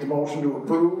 You make the motion to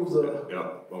approve the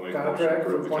Yep, we'll make a motion to contract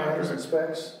approve for the plans and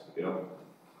contract. specs. Yep.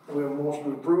 We have a motion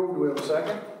to approve, do we have a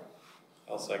second?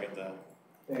 I'll second that.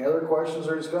 Any other questions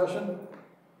or discussion?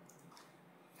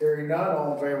 Hearing none,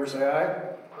 all in favor say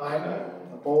aye. Aye.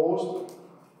 Opposed?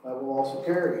 That will also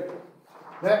carry.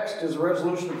 Next is a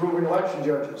resolution approving election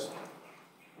judges.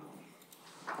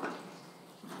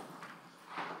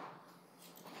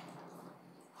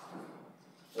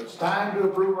 It's time to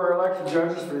approve our election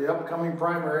judges for the upcoming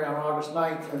primary on August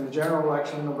 9th and the general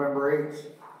election November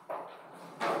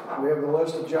 8th. We have the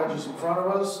list of judges in front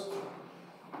of us.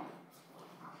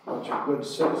 Bunch of good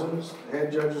citizens. The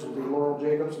head judges will be Laurel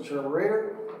Jacobs and Cheryl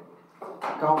Rader.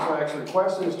 Council action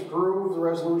requested is to approve the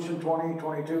resolution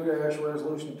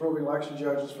 2022-resolution approving election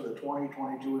judges for the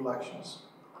 2022 elections.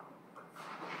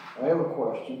 I have a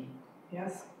question.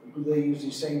 Yes? Do they use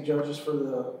these same judges for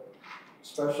the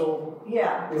special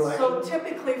Yeah, election? so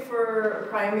typically for the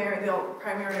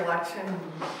primary election,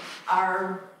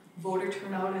 our voter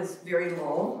turnout is very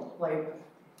low, like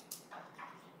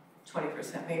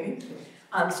 20% maybe.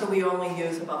 So we only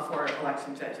use about 4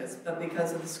 election judges, but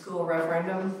because of the school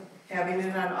referendum, having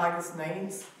it on August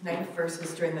 9th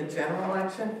versus during the general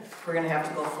election, we're gonna have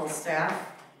to go full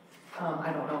staff.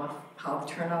 I don't know how the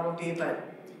turnout will be, but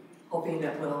hoping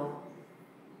that will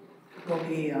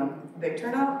be a big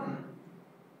turnout.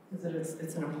 Because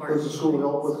it's an important. Does the school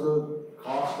help with the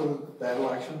cost of that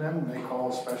election then, when they call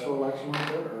a special election like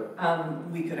that, or?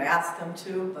 We could ask them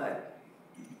to, but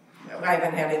I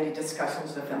haven't had any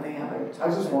discussions with them, they haven't. I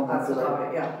just wondered talked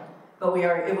about it, yeah. But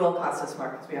it will cost us more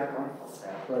because we are going full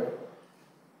staff. Right.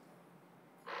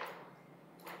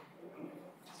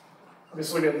 I'm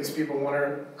just looking at these people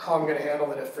wondering how I'm gonna handle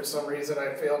it if for some reason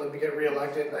I fail to get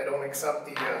reelected and I don't accept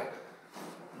the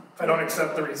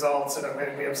results, and I'm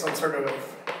gonna be of some sort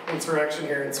of insurrection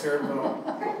here in Stewartville.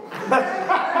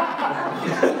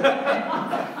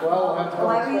 Well,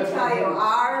 Let me tell you,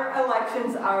 our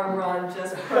elections are run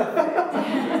just perfect.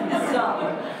 So,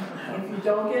 if you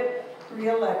don't get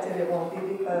re-elected, it won't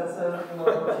be because of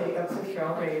Jacobs or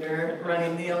Cheryl Rader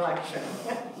running the election.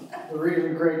 The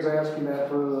reason Craig's asking that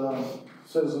for the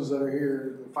citizens that are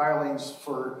here, the filings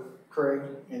for Craig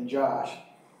and Josh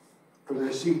for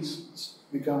their seats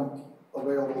become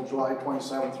available July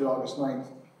 27th through August 9th.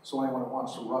 So anyone that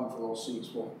wants to run for those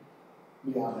seats will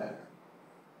be on that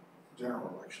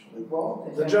general election.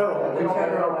 Well, the general, we don't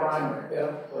have our primary.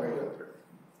 Yeah, right.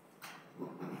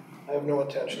 I have no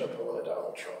intention of pulling a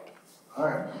Donald Trump. All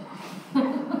right.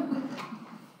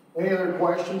 Any other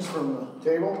questions from the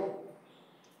table?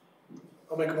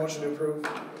 I'll make a motion to approve.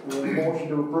 We have a motion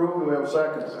to approve. Do we have a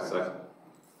second? Second.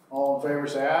 All in favor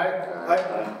say aye.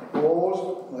 Aye.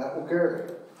 Opposed? That will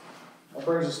carry. That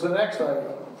brings us to the next item.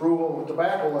 Approval of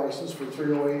tobacco license for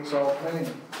 308 South Main.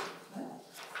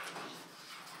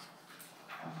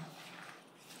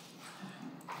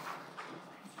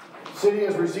 The city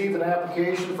has received an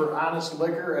application for Honest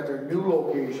Liquor at their new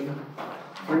location,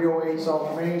 308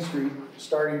 South Main Street,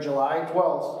 starting July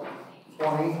 12th,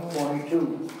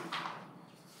 2022. Is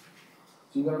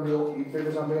he gonna be, he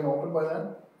figures on being open by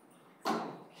then?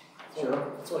 Sure.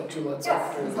 It's like 2 months Yes,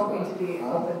 after. he's hoping to be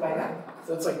open by then.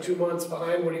 That's like 2 months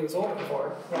behind what he was hoping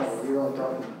for. Yes. You're only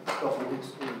talking a couple of weeks,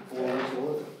 4 weeks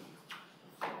old.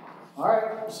 All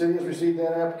right, the city has received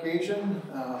that application.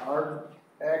 Our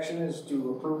action is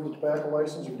to approve the tobacco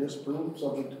license or disapprove,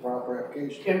 subject to proper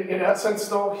application. In essence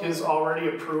though, his already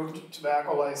approved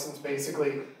tobacco license,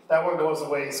 basically, that one goes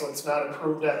away, so it's not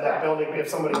approved at that building. If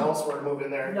somebody else were to move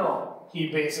in there, No,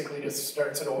 he basically just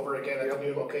starts it over again at the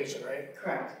new location, right?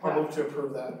 correct. I'll move to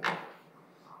approve that.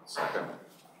 Second.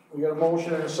 We got a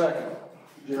motion and a second.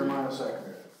 Jeremiah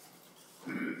seconded.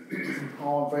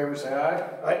 All in favor say aye.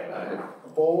 Aye.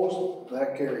 Opposed?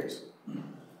 That carries.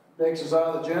 Takes us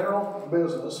out of the general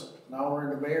business. Now we're in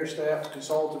the mayor staff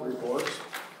consultant reports.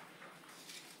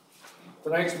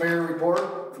 Tonight's mayor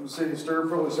report from the city of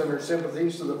Stewartville, we send our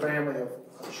sympathies to the family of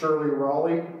Shirley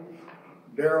Raleigh,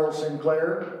 Daryl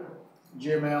Sinclair,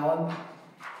 Jim Allen,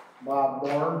 Bob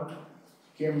Bourne,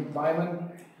 Kim Byman,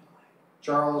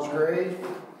 Charles Gray,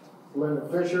 Linda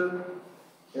Fisher,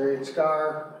 Harriet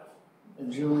Scar,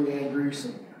 and Julie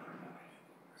Andreessen.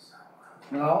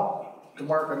 Now, to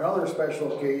mark another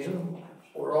special occasion,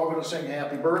 we're all going to sing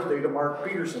happy birthday to Mark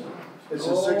Peterson. It's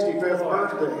his 65th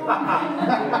birthday.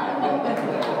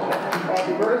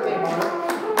 Happy birthday,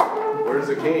 Mark. Where's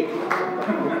the cake?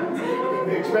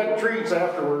 We expect treats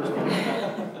afterwards.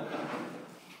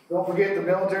 Don't forget the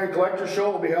Military Collector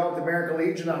Show will be held at the American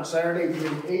Legion on Saturday,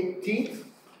 June 18th.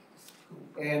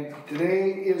 And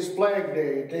today is Flag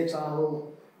Day. It takes on a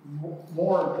little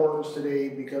more importance today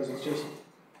because it's just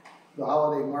the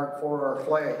holiday mark for our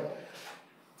flag.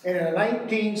 And in a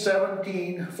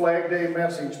 1917 Flag Day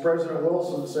message, President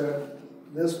Wilson said,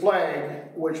 "This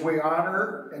flag, which we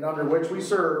honor and under which we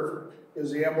serve,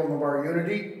 is the emblem of our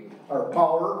unity, our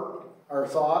power, our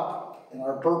thought, and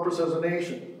our purpose as a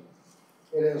nation.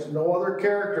 It has no other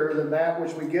character than that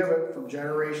which we give it from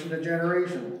generation to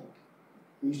generation.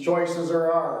 These choices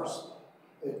are ours.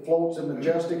 It floats in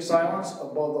majestic silence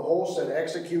above the hosts that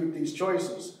execute these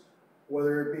choices,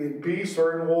 whether it be in peace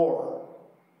or in war.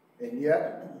 And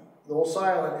yet, though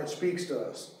silent, it speaks to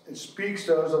us. It speaks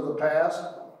to us of the past,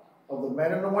 of the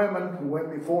men and the women who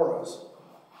went before us,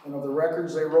 and of the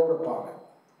records they wrote upon it.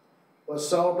 Let's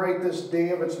celebrate this day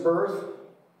of its birth,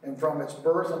 and from its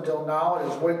birth until now, it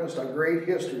has witnessed a great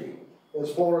history. It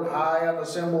has floated high on the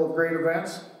symbol of great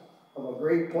events, of a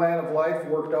great plan of life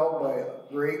worked out by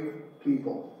great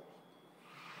people."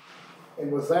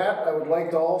 And with that, I would like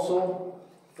to also,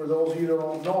 for those of you that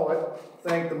don't know it,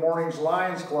 thank the Mornings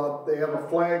Lions Club. They have a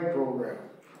flag program.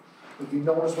 If you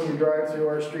notice when you drive through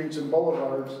our streets and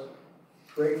boulevards,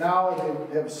 right now they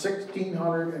have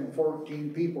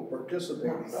 1,614 people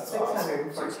participating. That's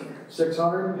awesome.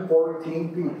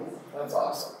 614 people. That's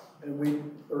awesome.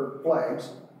 And or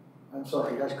flags. I'm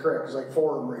sorry, that's correct, because like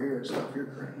 4 of them are here and stuff. You're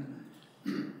correct.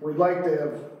 We'd like to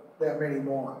have that many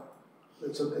more.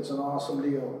 It's an awesome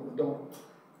deal.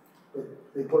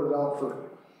 They put it out for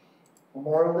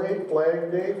Memorial Day,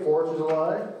 Flag Day, 4th of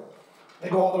July. They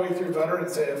go all the way through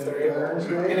Veterans Day if they're Veterans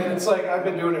able. Day. And it's like, I've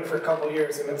been doing it for a couple of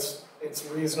years and it's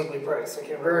reasonably priced. I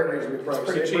can't remember. Very reasonably priced.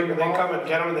 It's pretty cheap, and they come and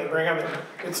get them and they bring them, and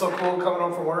it's so cool coming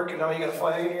home from work and now you got a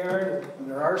flag in your yard. And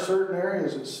there are certain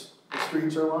areas, the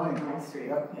streets are lined. My street,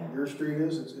 Yep, yeah. your street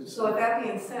is. So with that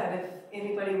being said, if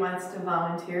anybody wants to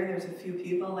volunteer, there's a few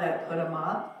people that put them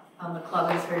up. The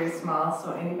club is very small,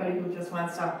 so anybody who just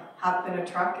wants to hop in a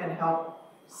truck and help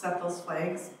set those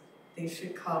flags they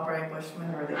should call Brian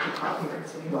Bushman or they can call here at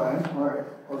City Hall. Brian, all right,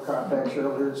 or contact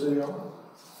Cheryl here at City Hall.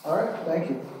 All right, thank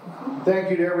you. Thank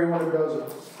you to everyone who does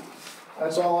it.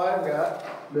 That's all I've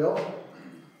got. Bill?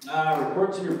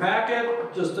 Reports in your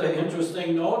packet, just an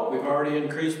interesting note, we've already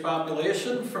increased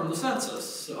population from the census.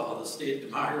 So the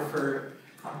state demographer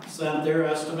sent their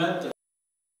estimate to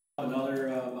another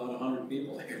about 100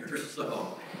 people here.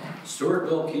 So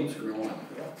Stewartville keeps growing.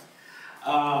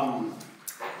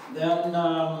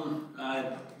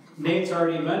 Nate's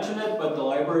already mentioned it, but the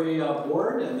library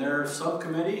board and their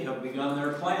subcommittee have begun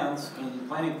their plans and the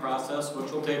planning process,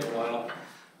 which will take a while.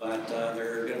 But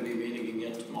they're going to be meeting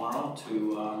again tomorrow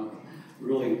to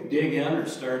really dig in or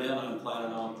start in on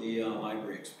planning out the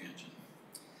library expansion.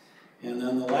 And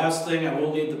then the last thing, I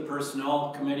will need the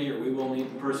personnel committee, or we will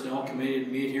need the personnel committee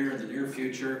to meet here in the near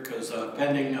future because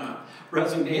pending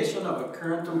resignation of a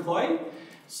current employee.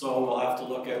 So we'll have to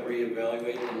look at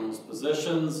reevaluating those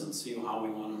positions and see how we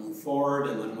want to move forward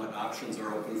and then what options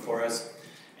are open for us.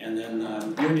 And then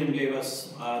Union gave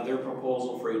us their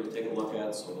proposal for you to take a look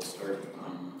at, so we'll start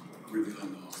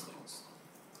reviewing those things.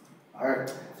 All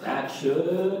right. That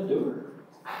should do it.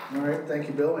 All right, thank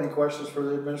you, Bill. Any questions for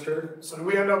the administrator? So do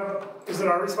we end up, is it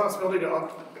our responsibility to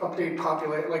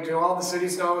update like do all the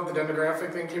cities now that the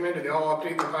demographic thing came in, do they all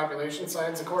update their population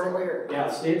signs accordingly or? Yeah,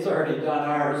 the state's already done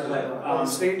ours, but the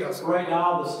state does. Right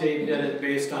now, the state did it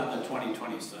based on the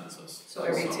 2020 census. So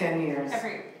every 10 years.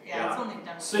 It's only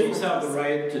done. Cities have the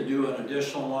right to do an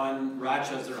additional one. Roch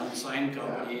has their own sign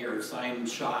company or sign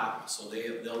shop, so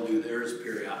they'll do theirs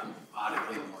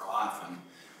periodically more often.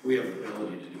 We have the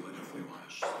ability to do it if we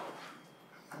wish.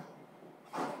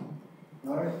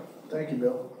 All right, thank you,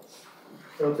 Bill.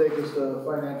 It'll take us to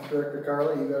Finance Director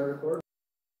Carly. You got a report?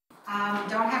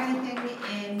 Don't have anything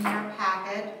in your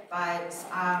packet, but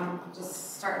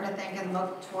just starting to think and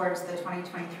look towards the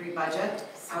 2023 budget.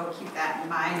 So keep that in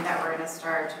mind that we're going to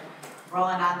start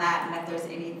rolling on that, and if there's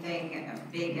anything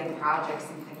big in projects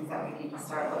and things that we need to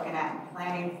start looking at and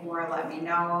planning for, let me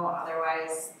know.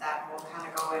 Otherwise, that will kind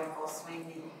of go in full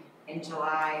swing in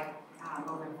July,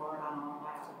 moving forward on all of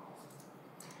that.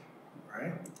 All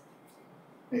right.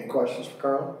 Any questions for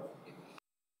Carla?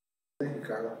 Thank you,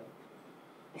 Carla.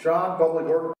 Sean, Public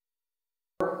Works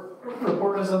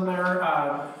report is in there.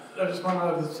 I just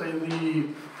wanted to say the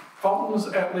fountains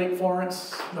at Lake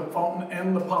Florence, the fountain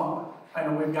and the pump, I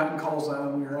know we've gotten calls on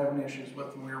them, we were having issues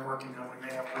with them, we were working on, we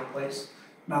may have to replace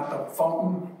not the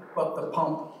fountain, but the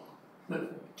pump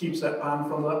that keeps that pond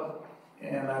filled up.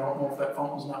 And I don't know if that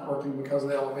fountain's not working because of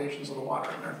the elevations of the water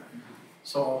in there.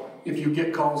 So if you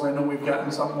get calls, I know we've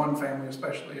gotten one family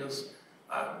especially has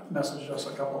messaged us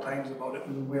a couple times about it,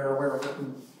 and we are aware of it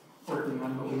and working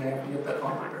on it, but we may have to get that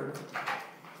pump repaired.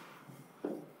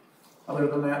 Other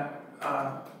than that,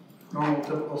 normal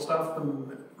typical stuff and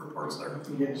reports there.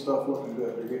 You're getting stuff looking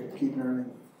good. They're keeping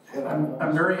everything.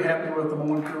 I'm very happy with the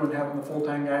mowing crew and having the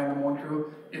full-time guy in the mowing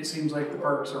crew. It seems like the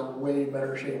parks are way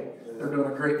better shape. They're doing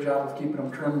a great job of keeping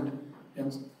them trimmed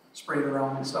and sprayed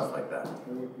around and stuff like that.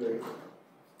 They look great.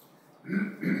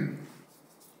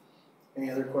 Any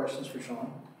other questions for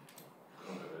Sean?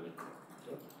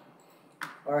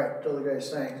 All right, tell the guys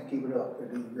thanks. Keep it up. They're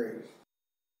doing great.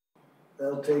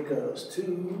 That'll take us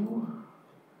to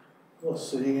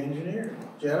city engineer.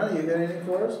 Jenna, you got anything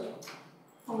for us?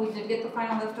 Well, we did get the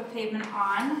final lift of pavement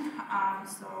on,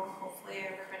 so hopefully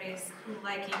everybody's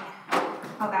liking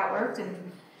how that worked,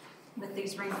 and with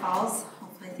these rainfalls,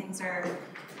 hopefully things are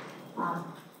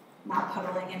not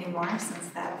puddling anymore since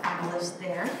that final lift's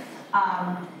there.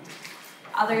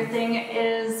 Other thing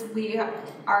is we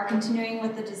are continuing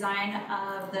with the design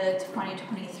of the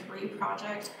 2023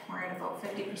 project. We're at about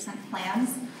 50%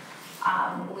 plans.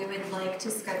 We would like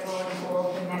to schedule and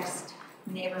hold the next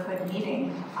neighborhood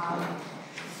meeting.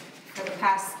 For the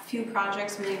past few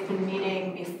projects, we've been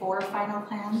meeting before final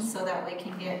plans so that we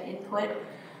can get input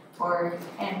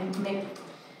and make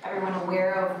everyone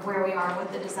aware of where we are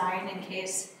with the design in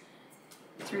case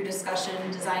through discussion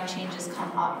design changes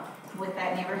come up with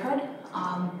that neighborhood.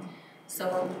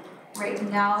 So right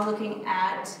now looking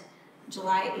at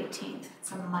July 18th,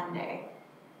 it's a Monday.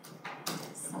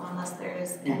 So unless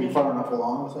there's You'll be far enough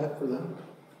along with that for them?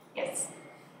 Yes.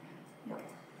 Yep.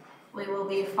 We will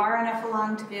be far enough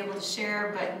along to be able to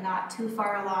share, but not too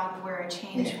far along where a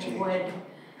change would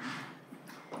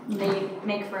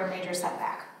make for a major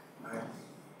setback. All right.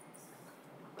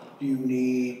 Do you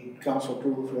need council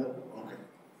approval for that? Okay.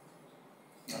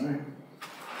 All right.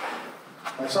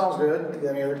 That sounds good. You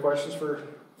got any other questions for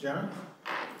Jenna?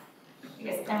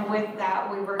 Yes, and with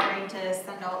that, we were going to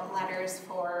send out letters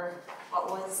for what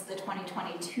was the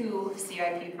 2022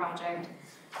 CIP project,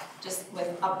 just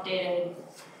with updated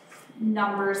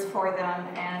numbers for them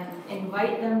and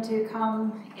invite them to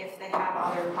come if they have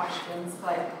other questions,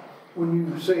 but.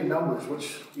 When you say numbers,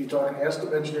 which, you talking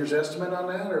engineer's estimate on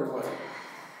that, or what?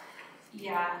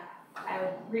 Yeah, I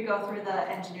would re-go through the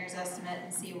engineer's estimate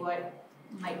and see what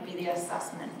might be the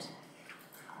assessment.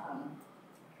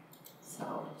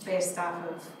 So based off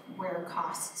of where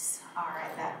costs are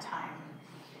at that time.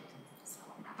 So,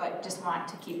 but just want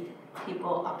to keep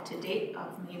people up to date of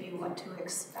maybe what to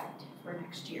expect for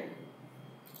next year.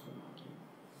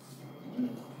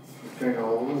 Kind of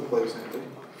all over the place, ain't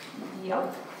they?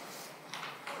 Yep.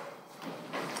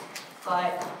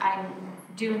 But I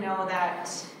do know that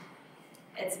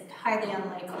it's highly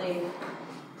unlikely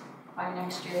by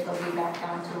next year they'll be back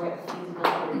down to what the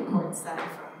feasibility report said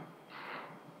from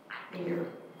a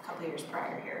couple years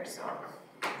prior here, so.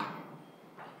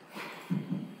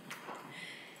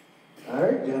 All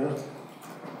right, Jenna.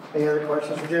 Any other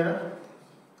questions for Jenna?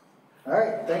 All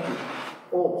right, thank you.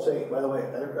 Oh, say, by the way,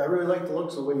 I really like the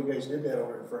looks of the way you guys did that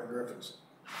over in front of Griffin's.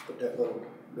 Put that little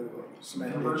bit of a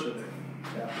cement ditch in there.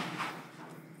 Yeah.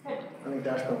 I think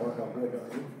that's gonna work out good,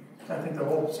 don't you? I think the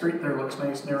whole street there looks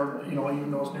nice, narrow, you know,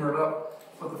 even though it's narrowed up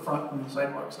with the front and the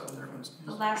sidewalks on there.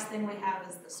 The last thing we have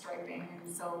is the striping,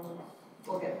 and so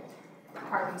we'll get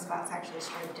parking spots actually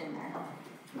striped in there.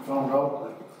 We found out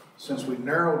that since we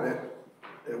narrowed it,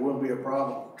 it wouldn't be a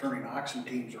problem turning oxen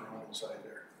teams around inside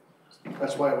there.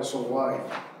 That's why it was so wide.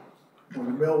 When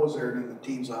the mill was there, then the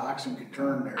teams of oxen could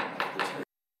turn there.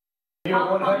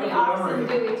 How many oxen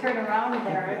do we turn around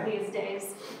there these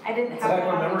days? I didn't have that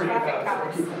on the traffic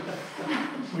counts.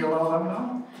 We allow them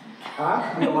now?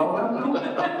 Huh? We allow them now?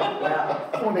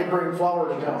 Yeah, when they bring flour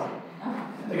to town.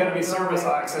 They gotta be service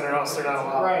oxen or else they're not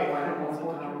allowed. Right.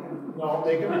 No,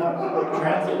 they can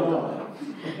transit on.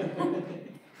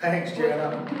 Thanks,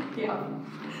 Jenna. Yeah.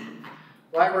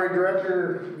 Library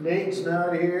Director Nate's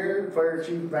not here, Fire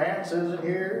Chief Vance isn't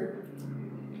here.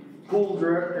 Pool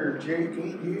Director Jake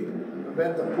ain't here. I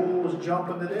bet the pool was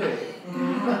jumping today.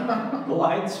 The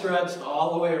line stretched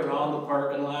all the way around the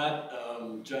parking lot.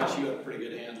 Josh, you had a pretty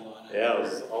good handle on it. Yeah, it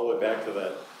was all the way back to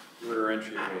that rear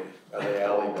entryway, the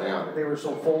alley there. They were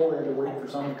so full, they had to wait for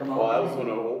someone to come out. Well, that was when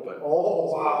it opened.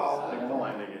 Oh, So wow. it was like the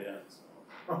line to get in.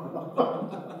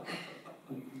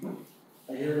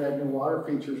 I hear that new water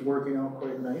feature's working out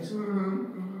quite nice.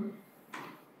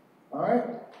 All right,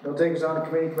 that'll take us on to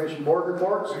committee commission board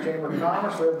reports, Chamber of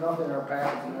Commerce, we have nothing in our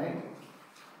packet tonight.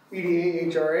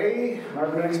 EDA, HRA, our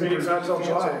Next meeting's not till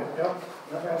July. Yep.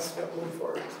 Yes, yep, move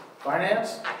forward.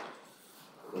 Finance?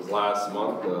 It was last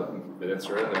month, the minutes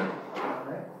are in there. All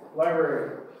right.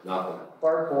 Library? Nothing.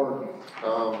 Park board?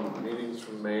 Meetings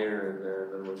from mayor in there,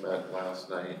 then we met last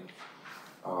night.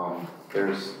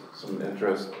 There's some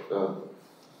interest,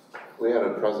 we had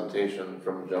a presentation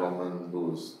from a gentleman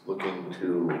who's looking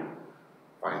to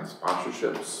find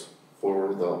sponsorships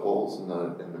for the holes in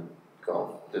the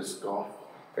disc golf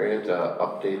area to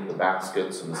update the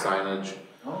baskets and the signage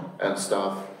and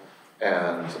stuff.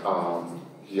 And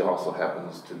he also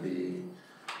happens to be,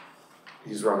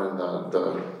 he's running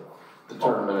the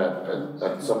tournament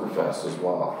at Summerfest as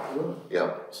well.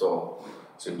 Yep, so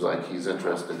seems like he's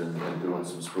interested in doing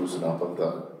some sprucing up of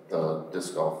the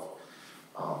disc golf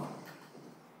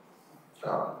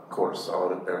course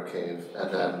out at Bear Cave.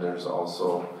 And then there's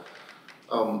also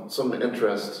some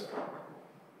interest,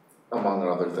 among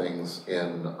other things,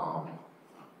 in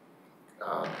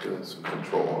doing some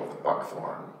control of the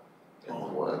buckthorn in the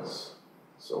woods.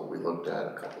 So we looked at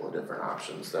a couple of different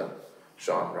options that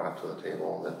Sean brought to the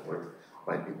table that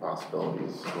might be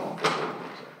possibilities going forward.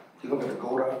 You look at the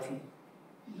goat option?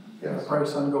 The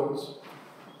price on goats.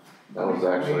 That was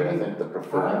actually, I think, the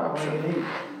preferred option.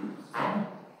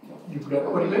 You've got to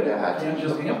put it in, you can't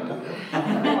just amp it.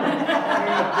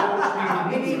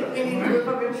 We need proof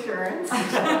of insurance.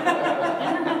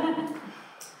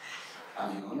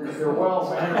 They're well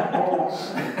managed goats.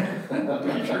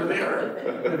 I'm sure they are. They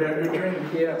have good training.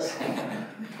 Yes. I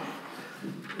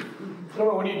don't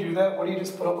know, when you do that, what do you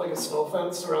just put up like a snow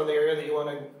fence around the area that you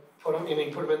wanna put them,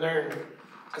 put them in there?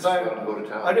 Cause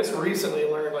I just recently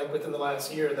learned, like within the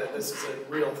last year, that this is a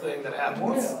real thing that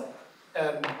happens.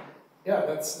 And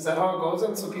yeah, is that how it goes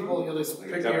then? So people, you'll just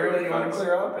pick the area that you wanna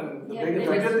clear up and the If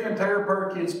we did the entire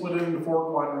park, he'd split it into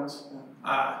 4 quadrants.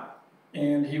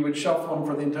 And he would shuffle them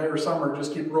for the entire summer,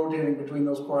 just keep rotating between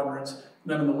those quadrants. And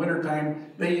then in the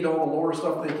wintertime, they eat all the lower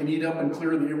stuff they can eat up and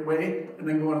clear the way, and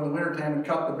then go in the wintertime and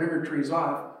cut the bigger trees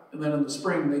off. And then in the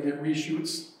spring, they get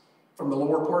reshoots from the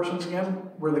lower portions again,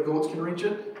 where the goats can reach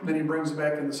it. And then he brings it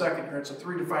back in the second year. It's a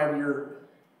 3 to 5 year,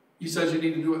 he says you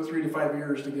need to do it 3 to 5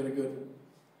 years to get a good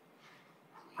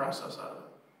process out of it.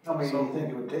 How many do you think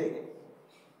it would take?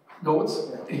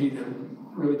 Goats? He didn't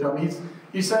really tell me.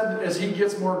 He said as he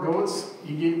gets more goats,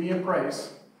 he gave me a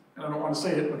price. And I don't want to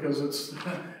say it because it's,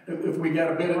 if we got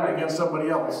to bid it against somebody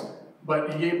else.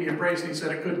 But he gave me a price and he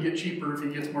said it could get cheaper if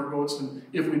he gets more goats and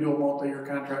if we do a multi-year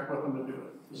contract with him to do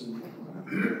it. Is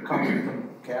it coming from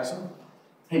Casson?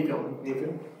 Hayfield.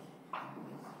 Hayfield?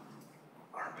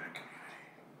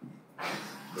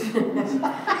 I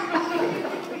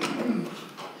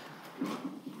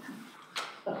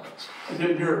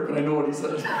didn't hear it, but I know what he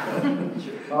said.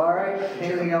 All right,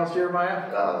 anything else, Jeremiah?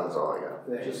 That's all I got.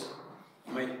 Thanks.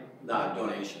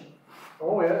 Donation.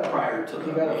 Oh, yeah. Prior to the.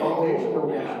 You got a foundation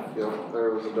donation? Yeah,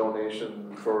 there was a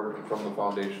donation from the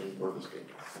foundation for this game.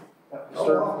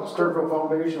 Stewartville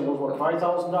Foundation was what,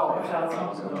 $5,000?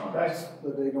 $5,000. That's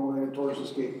that they donated towards the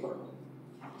skate park.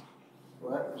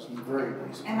 Well, that was very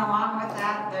nice. And along with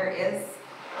that, there is,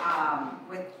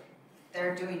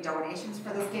 they're doing donations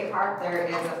for the skate park. There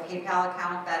is a PayPal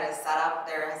account that is set up.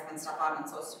 There has been stuff out on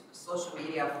social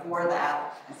media for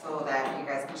that, and so that you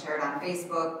guys can share it on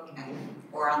Facebook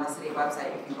or on the city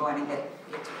website. You can go in and get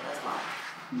to it as well.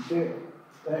 Okay,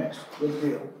 thanks. Good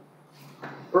deal.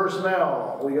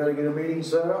 Personnel, we gotta get a meeting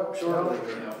set up shortly.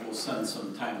 Yeah, we'll send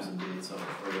some times and dates out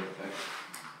for you.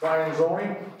 Planning and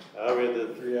zoning? We had the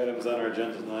 3 items on our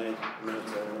agenda tonight,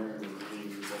 minutes are there, and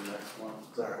meetings in next month.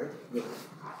 It's all right. Good.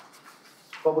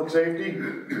 Public safety?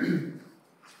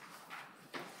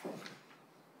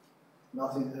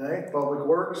 Nothing tonight. Public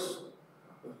works?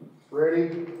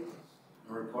 Ready?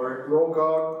 Report. Roll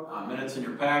call. Minutes in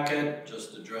your packet,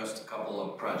 just addressed a couple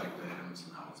of project items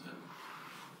and that was it.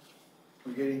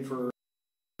 We're getting for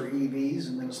EVs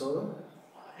in Minnesota?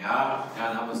 Yeah,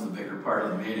 that was the bigger part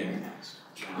of the meeting.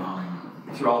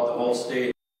 Throughout the whole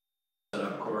state, set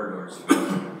up corridors.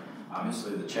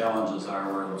 Obviously, the challenges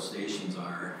are where those stations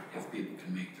are, if people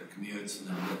can make their commutes and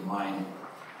then get in line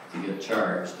to get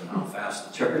charged, and how fast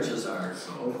the charges are.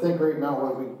 So I think right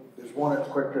now there's one at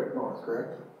Quick Trip North,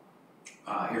 correct?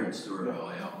 Here in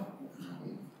Stewartville, yeah.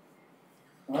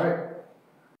 All right.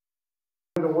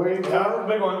 Yeah,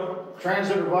 big one.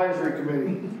 Transit Advisory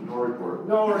Committee. No report.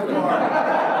 No report.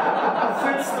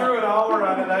 Sits through an hour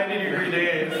on a 90-degree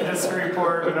day, just a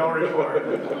report and no report.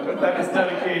 That is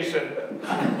dedication.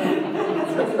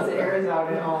 That's because his air is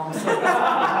out at home.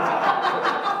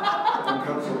 Don't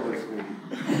come so this week.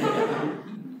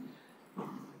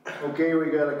 Okay, we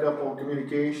got a couple of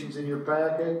communications in your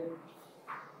packet.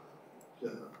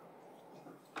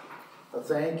 A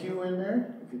thank you in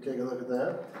there, if you take a look at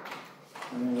that.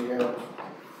 And then we have,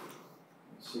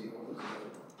 let's see, what was it?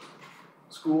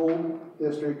 School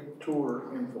district tour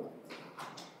info.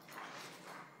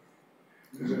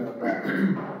 Is in our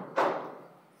packet.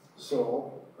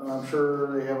 So, and I'm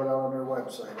sure they have it out on their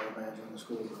website, I imagine, the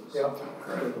school does. Yep.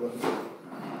 Take a look.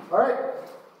 All right,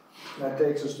 that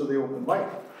takes us to the open mic.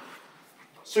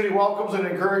 City welcomes and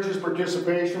encourages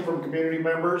participation from community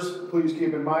members. Please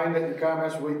keep in mind that your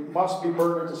comments must be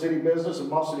pertinent to city business and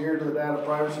must adhere to the data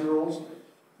privacy rules.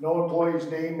 No employee's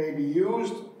name may be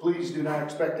used. Please do not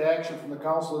expect action from the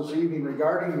council this evening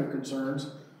regarding your concerns.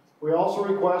 We also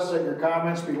request that your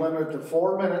comments be limited to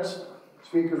 4 minutes.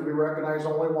 Speakers be recognized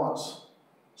only once.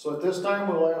 So at this time,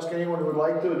 we'll ask anyone who would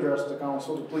like to address the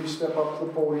council to please step up to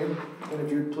the podium, and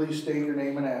if you'd please state your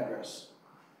name and address.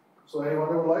 So anyone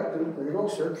who would like to, there you go,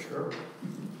 sir. Sure.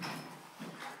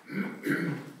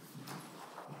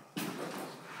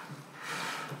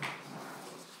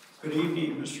 Good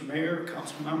evening, Mr. Mayor,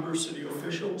 council members, city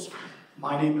officials.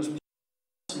 My name is Paul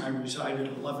and I reside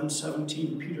at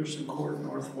 1117 Peterson Court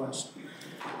Northwest.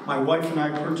 My wife and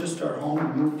I purchased our home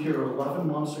and moved here 11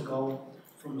 months ago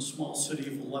from a small city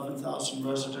of 11,000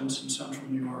 residents in central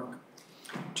New York.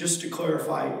 Just to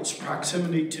clarify, its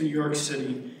proximity to New York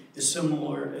City is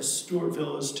similar as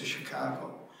Stewartville is to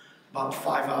Chicago, about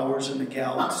 5 hours in the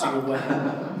galaxy away.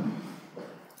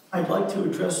 I'd like to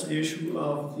address the issue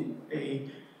of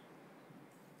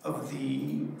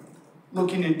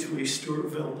looking into a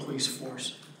Stewartville police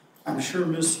force. I'm sure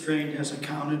Ms. Strain has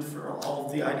accounted for all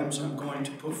of the items I'm going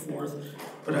to put forth,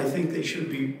 but I think they should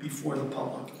be before the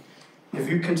public. If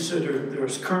you consider there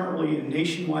is currently a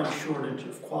nationwide shortage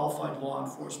of qualified law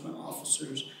enforcement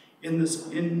officers in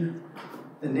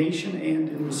the nation and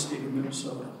in the state of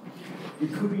Minnesota,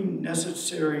 recouping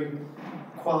necessary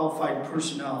qualified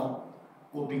personnel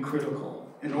will be critical.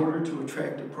 In order to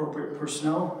attract appropriate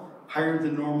personnel, higher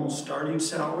than normal starting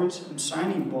salaries and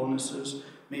signing bonuses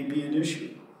may be an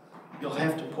issue. You'll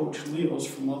have to poach Leos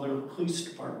from other police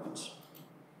departments.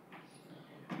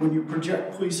 When you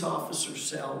project police officer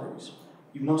salaries,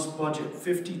 you must budget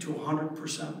 50 to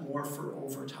 100% more for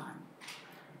overtime.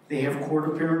 They have court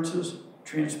appearances,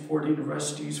 transporting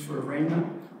arrestees for arraignment,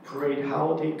 parade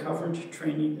holiday coverage,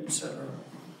 training, etc.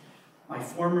 My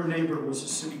former neighbor was a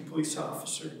city police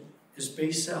officer. His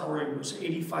base salary was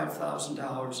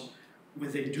 $85,000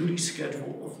 with a duty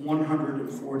schedule of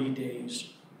 140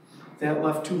 days. That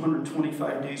left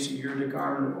 225 days a year to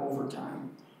garner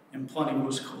overtime, and plenty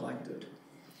was collected.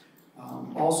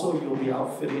 Also, you'll be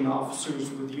outfitting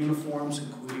officers with uniforms,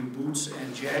 including boots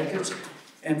and jackets,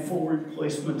 and full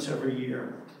replacements every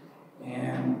year.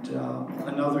 And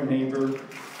another neighbor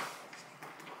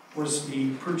was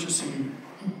the purchasing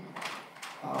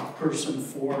person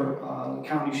for the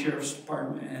county sheriff's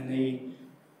department, and they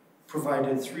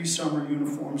provided 3 summer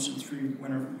uniforms and 3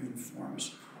 winter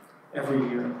uniforms every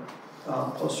year,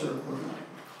 plus their equipment.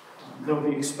 There'll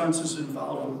be expenses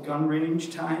involved with gun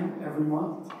range time every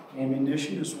month,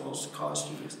 ammunition, as well as the cost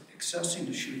of accessing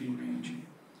the shooting range.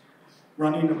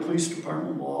 Running a police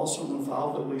department will also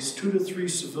involve at least 2 to 3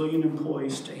 civilian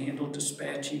employees to handle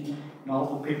dispatching and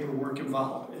all the paperwork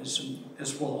involved,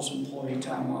 as well as employee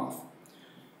time off.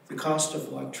 The cost of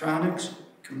electronics,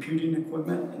 computing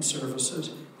equipment and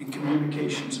services, and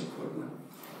communications equipment.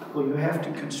 Well, you have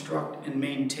to construct and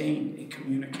maintain a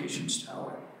communications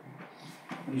tower.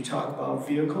 When you talk about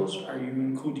vehicles, are you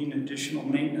including additional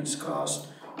maintenance costs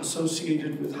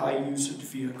associated with high usage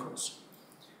vehicles?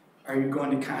 Are you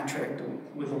going to contract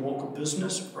with a local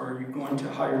business, or are you going to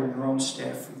hire your own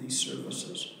staff for these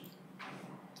services?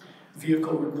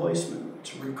 Vehicle replacement,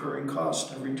 it's a recurring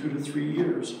cost every 2 to 3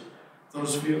 years.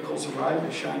 Those vehicles arrive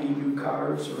as shiny new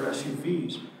cars or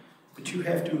SUVs, but you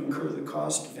have to incur the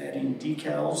cost of adding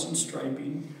decals and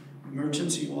striping,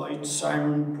 emergency lights,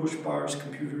 siren, push bars,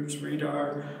 computers,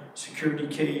 radar, security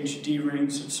cage,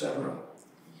 D-rings, etc.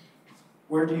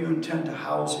 Where do you intend to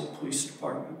house a police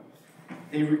department?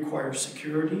 They require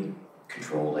security,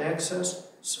 controlled access,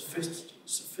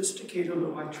 sophisticated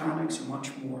electronics, and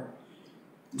much more.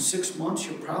 In 6 months,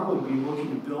 you'll probably be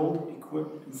looking to build,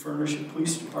 equip, and furnish a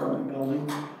police department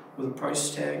building with a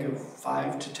price tag of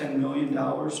 $5 to $10 million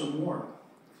or more.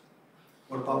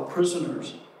 What about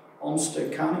prisoners?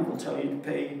 Olmsted County will tell you to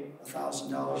pay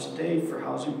 $1,000 a day for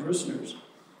housing prisoners.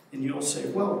 And you'll say,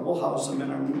 well, we'll house them in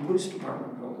our new police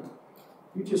department building.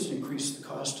 You just increase the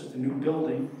cost of the new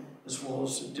building, as well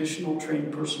as additional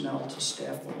trained personnel to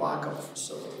staff the lockup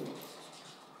facility.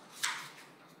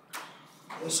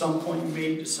 At some point, you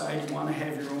may decide you want to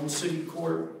have your own city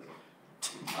court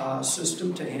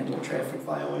system to handle traffic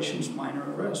violations, minor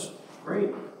arrests. Great.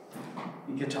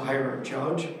 You get to hire a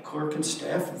judge, clerk, and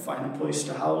staff and find a place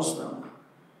to house them.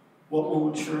 What will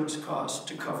insurance cost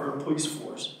to cover a police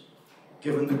force?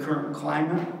 Given the current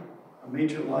climate, a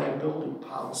major liability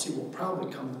policy will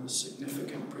probably come with a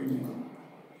significant premium.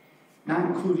 Not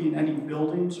including any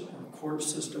buildings or court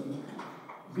system,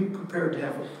 be prepared to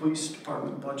have a police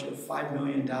department budget of $5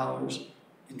 million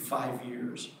in 5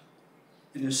 years.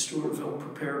 And is Stewartville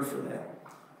prepared for that?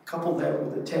 Couple that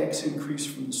with a tax increase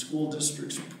from the school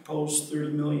district's proposed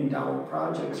 $30 million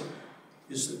projects,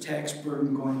 is the tax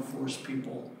burden going to force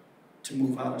people to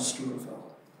move out of Stewartville?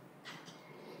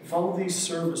 If all of these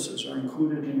services are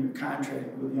included in your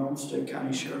contract with the Olmsted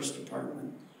County Sheriff's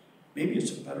Department, maybe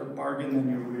it's a better bargain than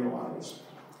you realize.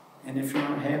 And if you're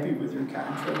unhappy with your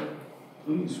contract,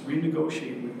 please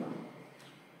renegotiate with them.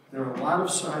 There are a lot of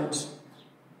sides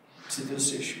to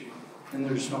this issue, and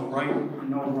there's no right or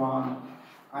no wrong.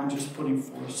 I'm just putting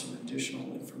forth some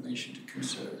additional information to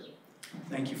consider.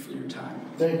 Thank you for your time.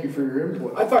 Thank you for your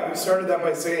input. I thought you started that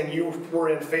by saying you were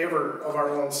in favor of our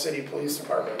own city police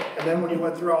department. And then when you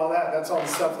went through all that, that's all the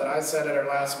stuff that I said at our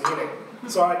last meeting.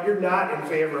 So you're not in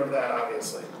favor of that,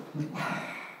 obviously.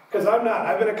 Because I'm not.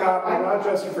 I've been a cop in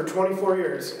Rochester for 24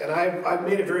 years, and I've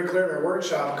made it very clear in our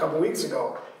workshop a couple weeks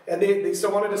ago. And they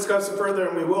still want to discuss it further,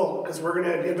 and we will, because we're going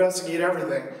to investigate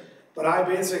everything. But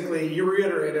you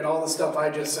reiterated all the stuff I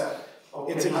just said.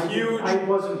 Okay. It's a huge... I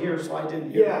wasn't here, so I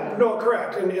didn't hear. Yeah, no,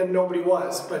 correct, and nobody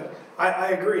was, but I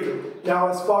agree. Now,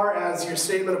 as far as your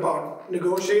statement about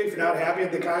negotiating, if you're not happy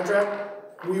with the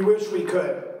contract, we wish we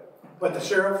could, but the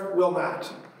sheriff will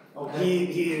not. Okay.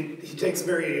 He takes a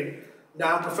very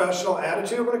non-professional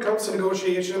attitude when it comes to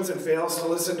negotiations and fails to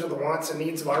listen to the wants and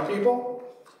needs of our people,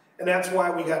 and that's why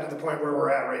we got to the point where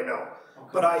we're at right now. Okay.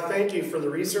 But I thank you for the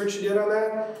research you did on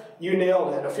that. You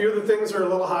nailed it. A few of the things are a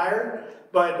little higher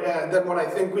than what I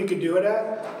think we could do it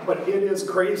at, but it is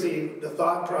crazy, the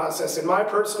thought process. In my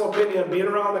personal opinion, being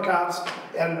around the cops,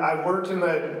 and I worked in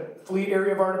the fleet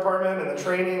area of our department and the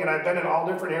training, and I've been in all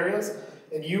different areas,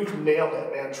 and you've nailed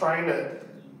it, man.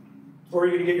 Where are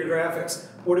you going to get your graphics?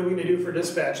 What are we going to do for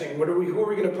dispatching? Who are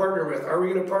we going to partner with? Are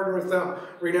we going to partner with them?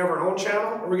 Are we going to have our own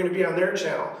channel? Or are we going to be on their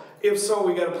channel? If so,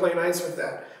 we got to play nice with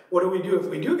that. What do we do if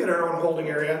we do get our own holding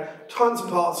area? Tons of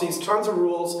policies, tons of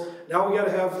rules. Now we gotta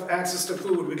have access to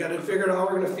food. We gotta figure out how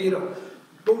we're gonna feed them.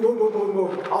 Boom, boom, boom, boom,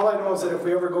 boom. All I know is that if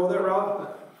we ever go that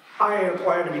route, I ain't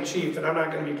applying to be chief and I'm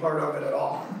not gonna be part of it at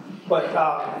all. But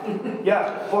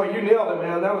yeah, boy, you nailed it,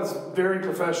 man. That was very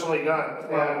professionally done,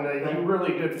 and you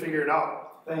really did figure it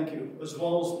out. Thank you. As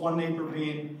well as one neighbor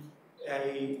being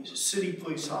a city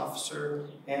police officer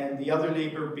and the other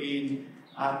neighbor being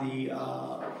on the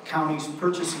county's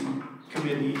purchasing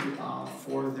committee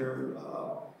for their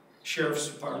sheriff's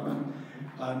department.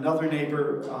 Another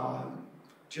neighbor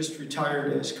just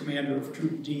retired as commander of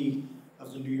Troop D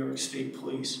of the New York State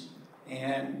Police.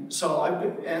 And so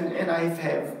I've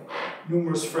had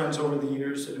numerous friends over the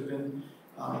years that have been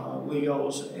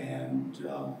Leos, and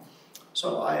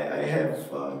so I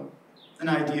have an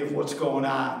idea of what's going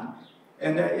on.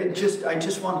 And I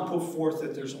just want to put forth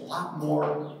that there's a lot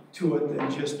more to it than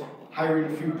just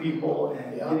hiring a few people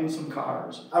and getting some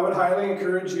cars. I would highly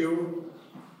encourage you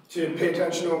to pay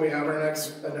attention when we have our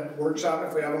next workshop,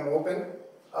 if we have them open,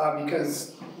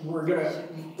 because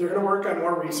they're gonna work on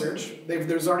more research.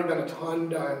 There's already been a ton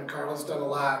done. Carl's done a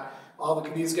lot.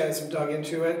 These guys have dug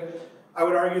into it. I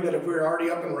would argue that if we were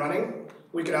already up and running,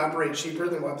 we could operate cheaper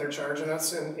than what they're charging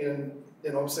us in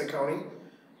Olmsted County.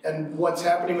 And what's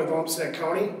happening with Olmsted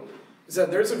County is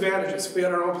that there's advantages. If we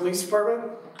had our own police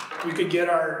department, we could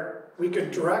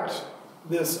direct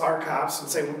our cops and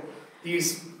say,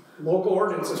 these local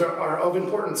ordinances are of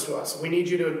importance to us. We need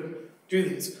you to do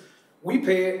these. We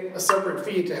pay a separate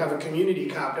fee to have a community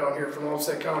cop down here from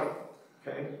Olmsted County.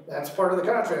 Okay. That's part of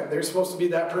the contract. They're supposed to be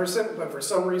that person, but for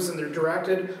some reason they're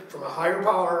directed from a higher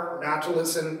power not to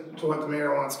listen to what the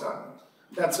mayor wants done.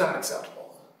 That's not acceptable.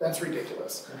 That's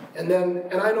ridiculous. And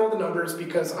I know the numbers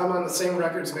because I'm on the same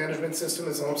records management system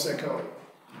as Olmsted County.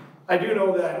 I do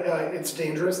know that it's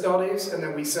dangerous nowadays and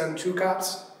that we send 2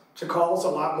 cops to calls a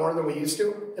lot more than we used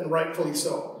to, and rightfully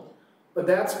so. But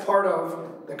that's part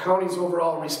of the county's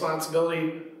overall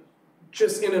responsibility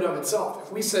just in and of itself.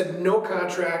 If we said no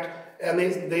contract and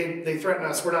they threaten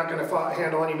us, we're not going to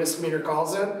handle any misdemeanor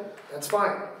calls in, that's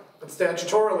fine. But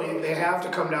statutorily, they have to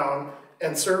come down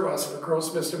and serve us for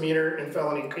gross misdemeanor and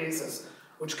felony cases,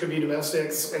 which could be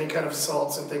domestics, any kind of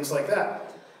assaults and things like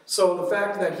that. So the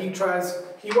fact that he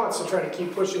wants to try to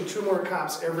keep pushing 2 more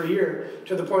cops every year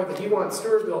to the point that he wants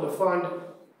Stewartville to fund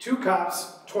 2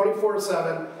 cops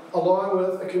 24/7 along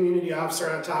with a community officer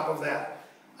on top of that.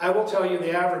 I will tell you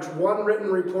the average 1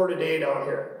 written report a day down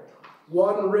here.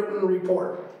 1 written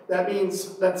report. That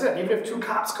means that's it. Even if 2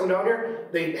 cops come down here,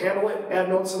 they handle it, add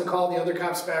notes to the call, the other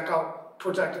cops back out,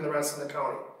 protecting the rest of the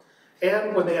county.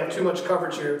 And when they have too much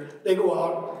coverage here, they go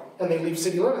out and they leave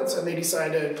city limits and they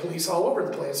decide to police all over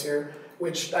the place here,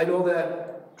 which I know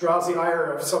that draws the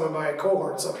ire of some of my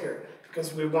cohorts up here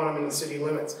because we want them in the city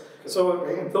limits. So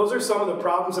those are some of the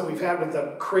problems that we've had with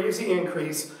the crazy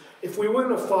increase. If we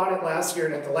wouldn't have fought it last year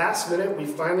and at the last minute we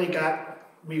finally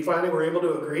were able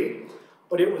to agree,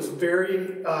 but it was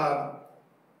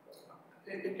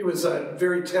it was a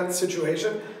very tense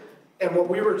situation. And what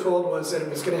we were told was that it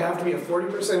was going to have to be a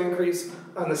 40% increase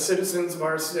on the citizens of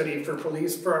our city for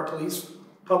our police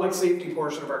public safety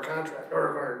portion of our contract or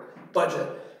of our budget.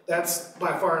 That's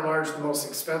by far and large the most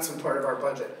expensive part of our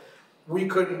budget. We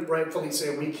couldn't rightfully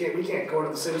say we can't go to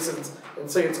the citizens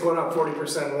and say it's going up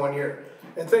 40% in 1 year.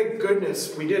 And thank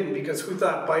goodness we didn't, because who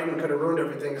thought Biden could have ruined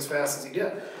everything as fast as he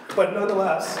did? But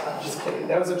nonetheless, I'm just kidding,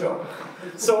 that was a joke.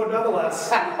 So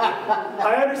nonetheless,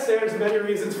 I understand there's many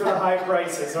reasons for the high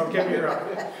prices, don't get me wrong.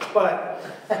 But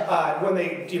when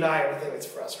they deny everything, it's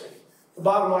frustrating. The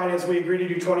bottom line is we agreed to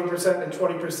do 20% and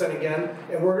 20% again,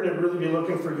 and we're going to really be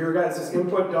looking for your guys'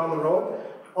 input down the road.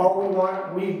 All we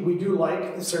want, we do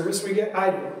like the service we get. I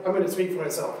do. I'm going to speak for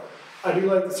myself. I do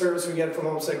like the service we get from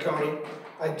Olmsted County.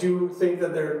 I do think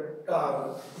that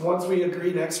once we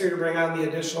agree next year to bring on the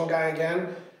additional guy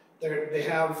again, they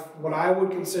have what I would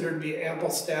consider to be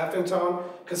ample staff in town,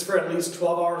 because for at least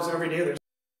 12 hours every day there's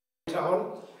in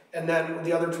town, and then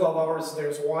the other 12 hours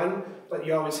there's one, but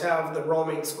you always have the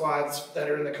roaming squads that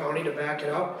are in the county to back it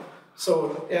up.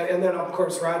 So, and then of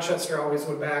course Rochester always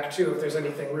would back too if there's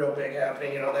anything real big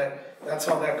happening, that's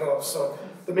how that goes. So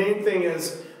the main thing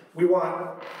is we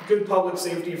want good public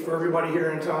safety for everybody here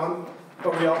in town,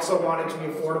 but we also want it to be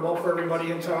affordable for everybody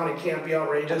in town. It can't be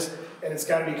outrageous, and it's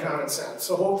got to be common sense.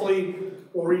 So hopefully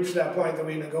we'll reach that point that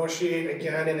we negotiate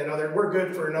again in we're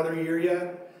good for another year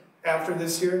yet after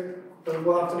this year, but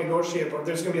we'll have to negotiate, but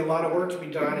there's going to be a lot of work to be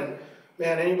done, and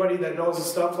man, anybody that knows the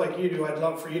stuff like you do, I'd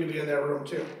love for you to be in that room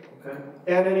too. Okay.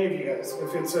 And any of you guys,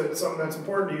 if it's something that's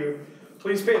important to you,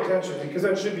 please pay attention, because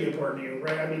that should be important to you,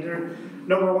 right? I mean,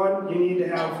 number one, you need to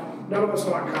have none of us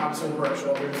want cops over our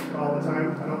shoulders all the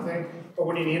time, I don't think. But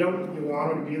when you need them, you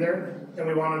want them to be there, and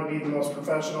we want them to be the most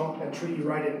professional and treat you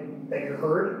right and that you're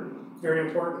heard. Very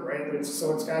important, right? But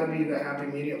so it's gotta be the happy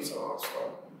medium somehow,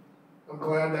 so. I'm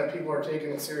glad that people are taking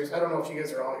it serious. I don't know if you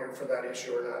guys are all here for that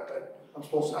issue or not, but. I'm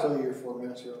supposed to tell you your 4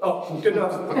 minutes here. Oh, good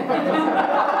enough. I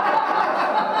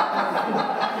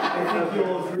think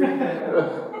you'll agree that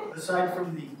aside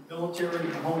from the military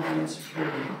and homeland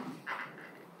security,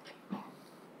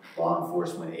 law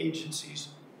enforcement agencies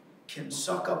can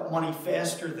suck up money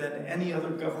faster than any other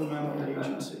governmental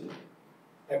agency.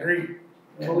 Agreed.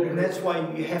 And that's why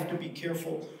you have to be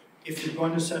careful. If you're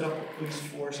going to set up a police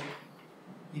force,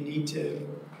 you need to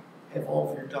have all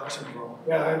of your ducks in a row.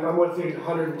 Yeah, I'm with you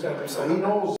 110%. He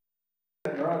knows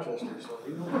in Rochester, so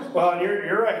he knows. Well,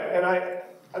 you're right, and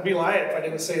I'd be lying if I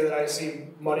didn't say that I see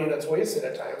money that's wasted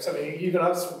at times. I mean, even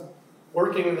us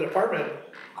working in the department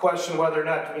question whether or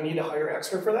not do we need to hire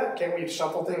extra for that? Can't we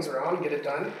shuffle things around and get it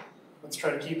done? Let's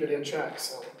try to keep it in check,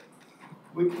 so.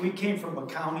 We came from a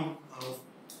county of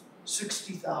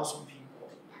 60,000 people.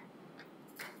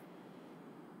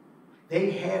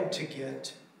 They had to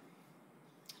get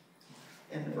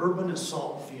an urban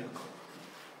assault vehicle.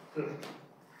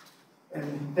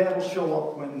 And that'll show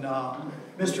up when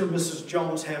Mr. and Mrs.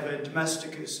 Jones have a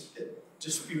domestic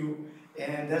dispute,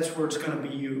 and that's where it's going to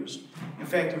be used. In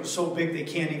fact, it was so big they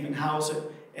can't even house it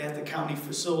at the county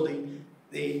facility.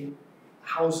 They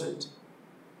house it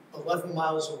 11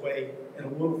 miles away in a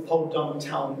little podunk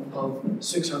town of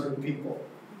 600 people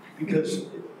because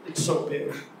it's so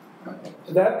big.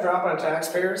 Did that drop on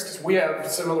taxpayers? Because we have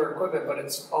similar equipment, but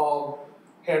it's all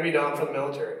hand-me-down from the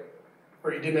military,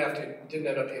 or you didn't end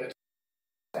up paying it.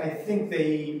 I think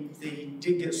they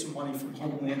did get some money from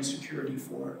Homeland Security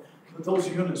for it, but those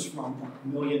units run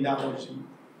 $1 million each.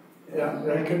 Yeah,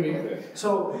 that could be.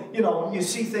 So, you know, you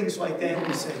see things like that and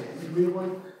you say,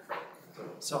 really?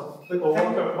 So, but well,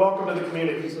 welcome to the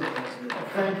community.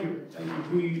 Thank you.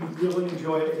 We really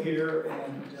enjoy it here,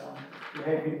 and we're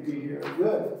happy to be here.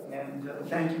 Good. And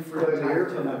thank you for Glad to the hear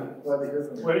time from tonight. you. Glad to hear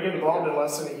from you. Way to get involved in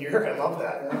less than a year. I love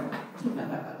that.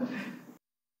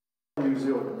 Yeah. Use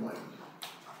the open mic.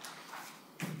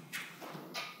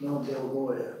 No, Dale, go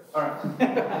ahead. All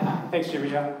right. Thanks, Jimmy.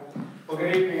 Yeah. Well,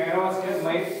 good evening. I know it's getting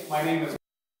late. My name is.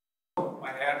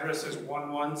 My address is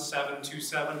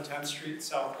 11727 10th Street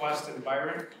Southwest in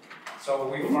Byron. So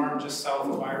we farm just south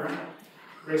of Byron.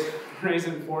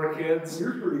 Raising 4 kids.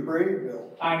 You're pretty brave,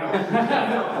 Bill. I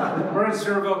know. We're in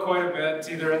Stewartville quite a bit. It's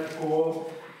either at the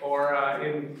pool or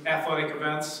in athletic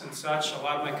events and such. A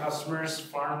lot of my customers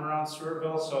farm around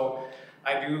Stewartville, so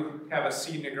I do have a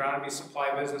seed and agronomy supply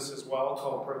business as well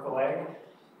called Purple Ag.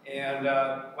 And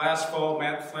last fall,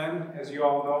 Matt Flynn, as you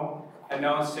all know,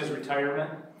 announced his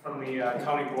retirement from the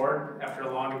county board after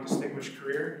a long and distinguished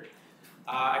career.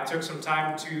 I took some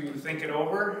time to think it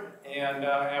over, and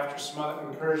after some other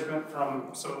encouragement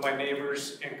from some of my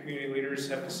neighbors and community leaders,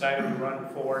 have decided to run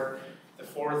for the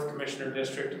 4th Commissioner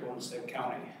District of Olmsted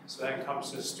County. So that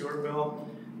encompasses Stewartville,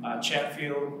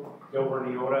 Chatfield, Dover,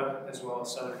 and Neota, as well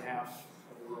as southern half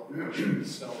of the rural commission.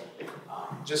 So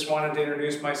just wanted to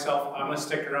introduce myself. I'm going to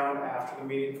stick around after the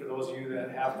meeting for those of you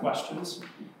that have questions.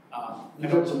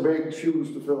 You've got some big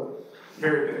shoes to fill.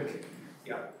 Very big.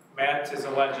 Yeah. Matt is a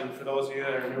legend. For those of you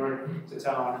that are newer to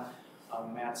town,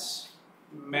 Matt's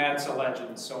a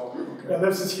legend. So yeah,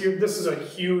 this is huge. This is a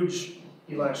huge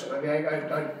election. I mean,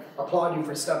 I applaud you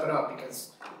for stepping up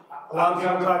because a lot of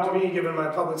people talk to me, given my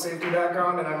public safety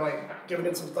background, and I'm like giving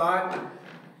it some thought.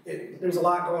 There's a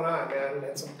lot going on, man.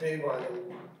 It's a big one. And,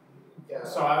 yeah.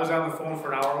 So I was on the phone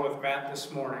for an hour with Matt this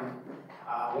morning.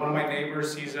 One of my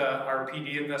neighbors, he's a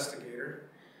RPD investigator.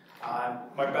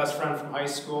 My best friend from high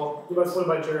school. You must live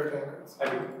by Jared Pankers. I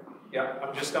do. Yeah,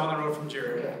 I'm just down the road from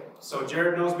Jared. Okay. So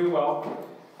Jared knows me well.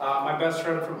 My best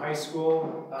friend from high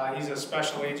school, he's a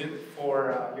special agent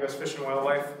for U.S. Fish and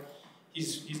Wildlife.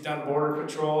 He's done border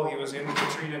patrol. He was in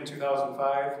Katrina in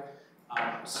 2005.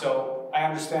 So I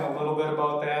understand a little bit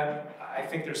about that. I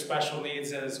think there's special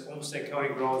needs as Olmsted County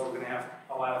grows. We're going to have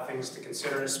a lot of things to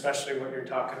consider, especially what you're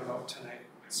talking about tonight.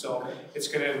 So it's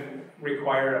going to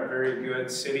require a very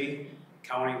good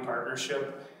city-county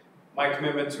partnership. My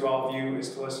commitment to all of you is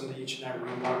to listen to each and every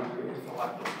one of you if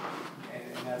elected.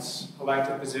 And that's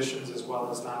elected positions as well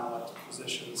as non-elected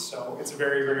positions. So it's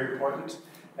very, very important.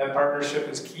 That partnership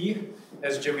is key,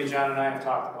 as Jimmy, John, and I have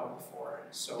talked about before.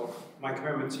 So my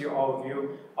commitment to you, all of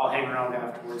you, I'll hang around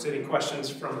afterwards. Any questions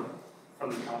from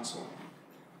the council?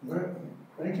 All right.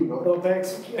 Thank you, Bill. Well,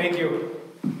 thanks. Thank you.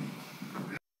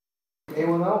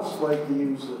 Anyone else like to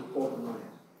use the open mic?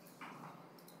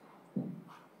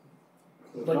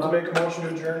 If I'd like not- to make a motion to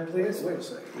adjourn, please. Wait a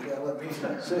second, you gotta let me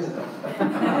say that.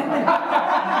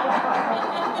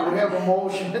 We have a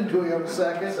motion, do we have a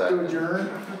second to adjourn?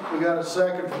 We got a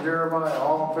second from Jeremiah,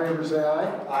 all in favor say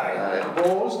aye. Aye.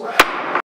 Opposed?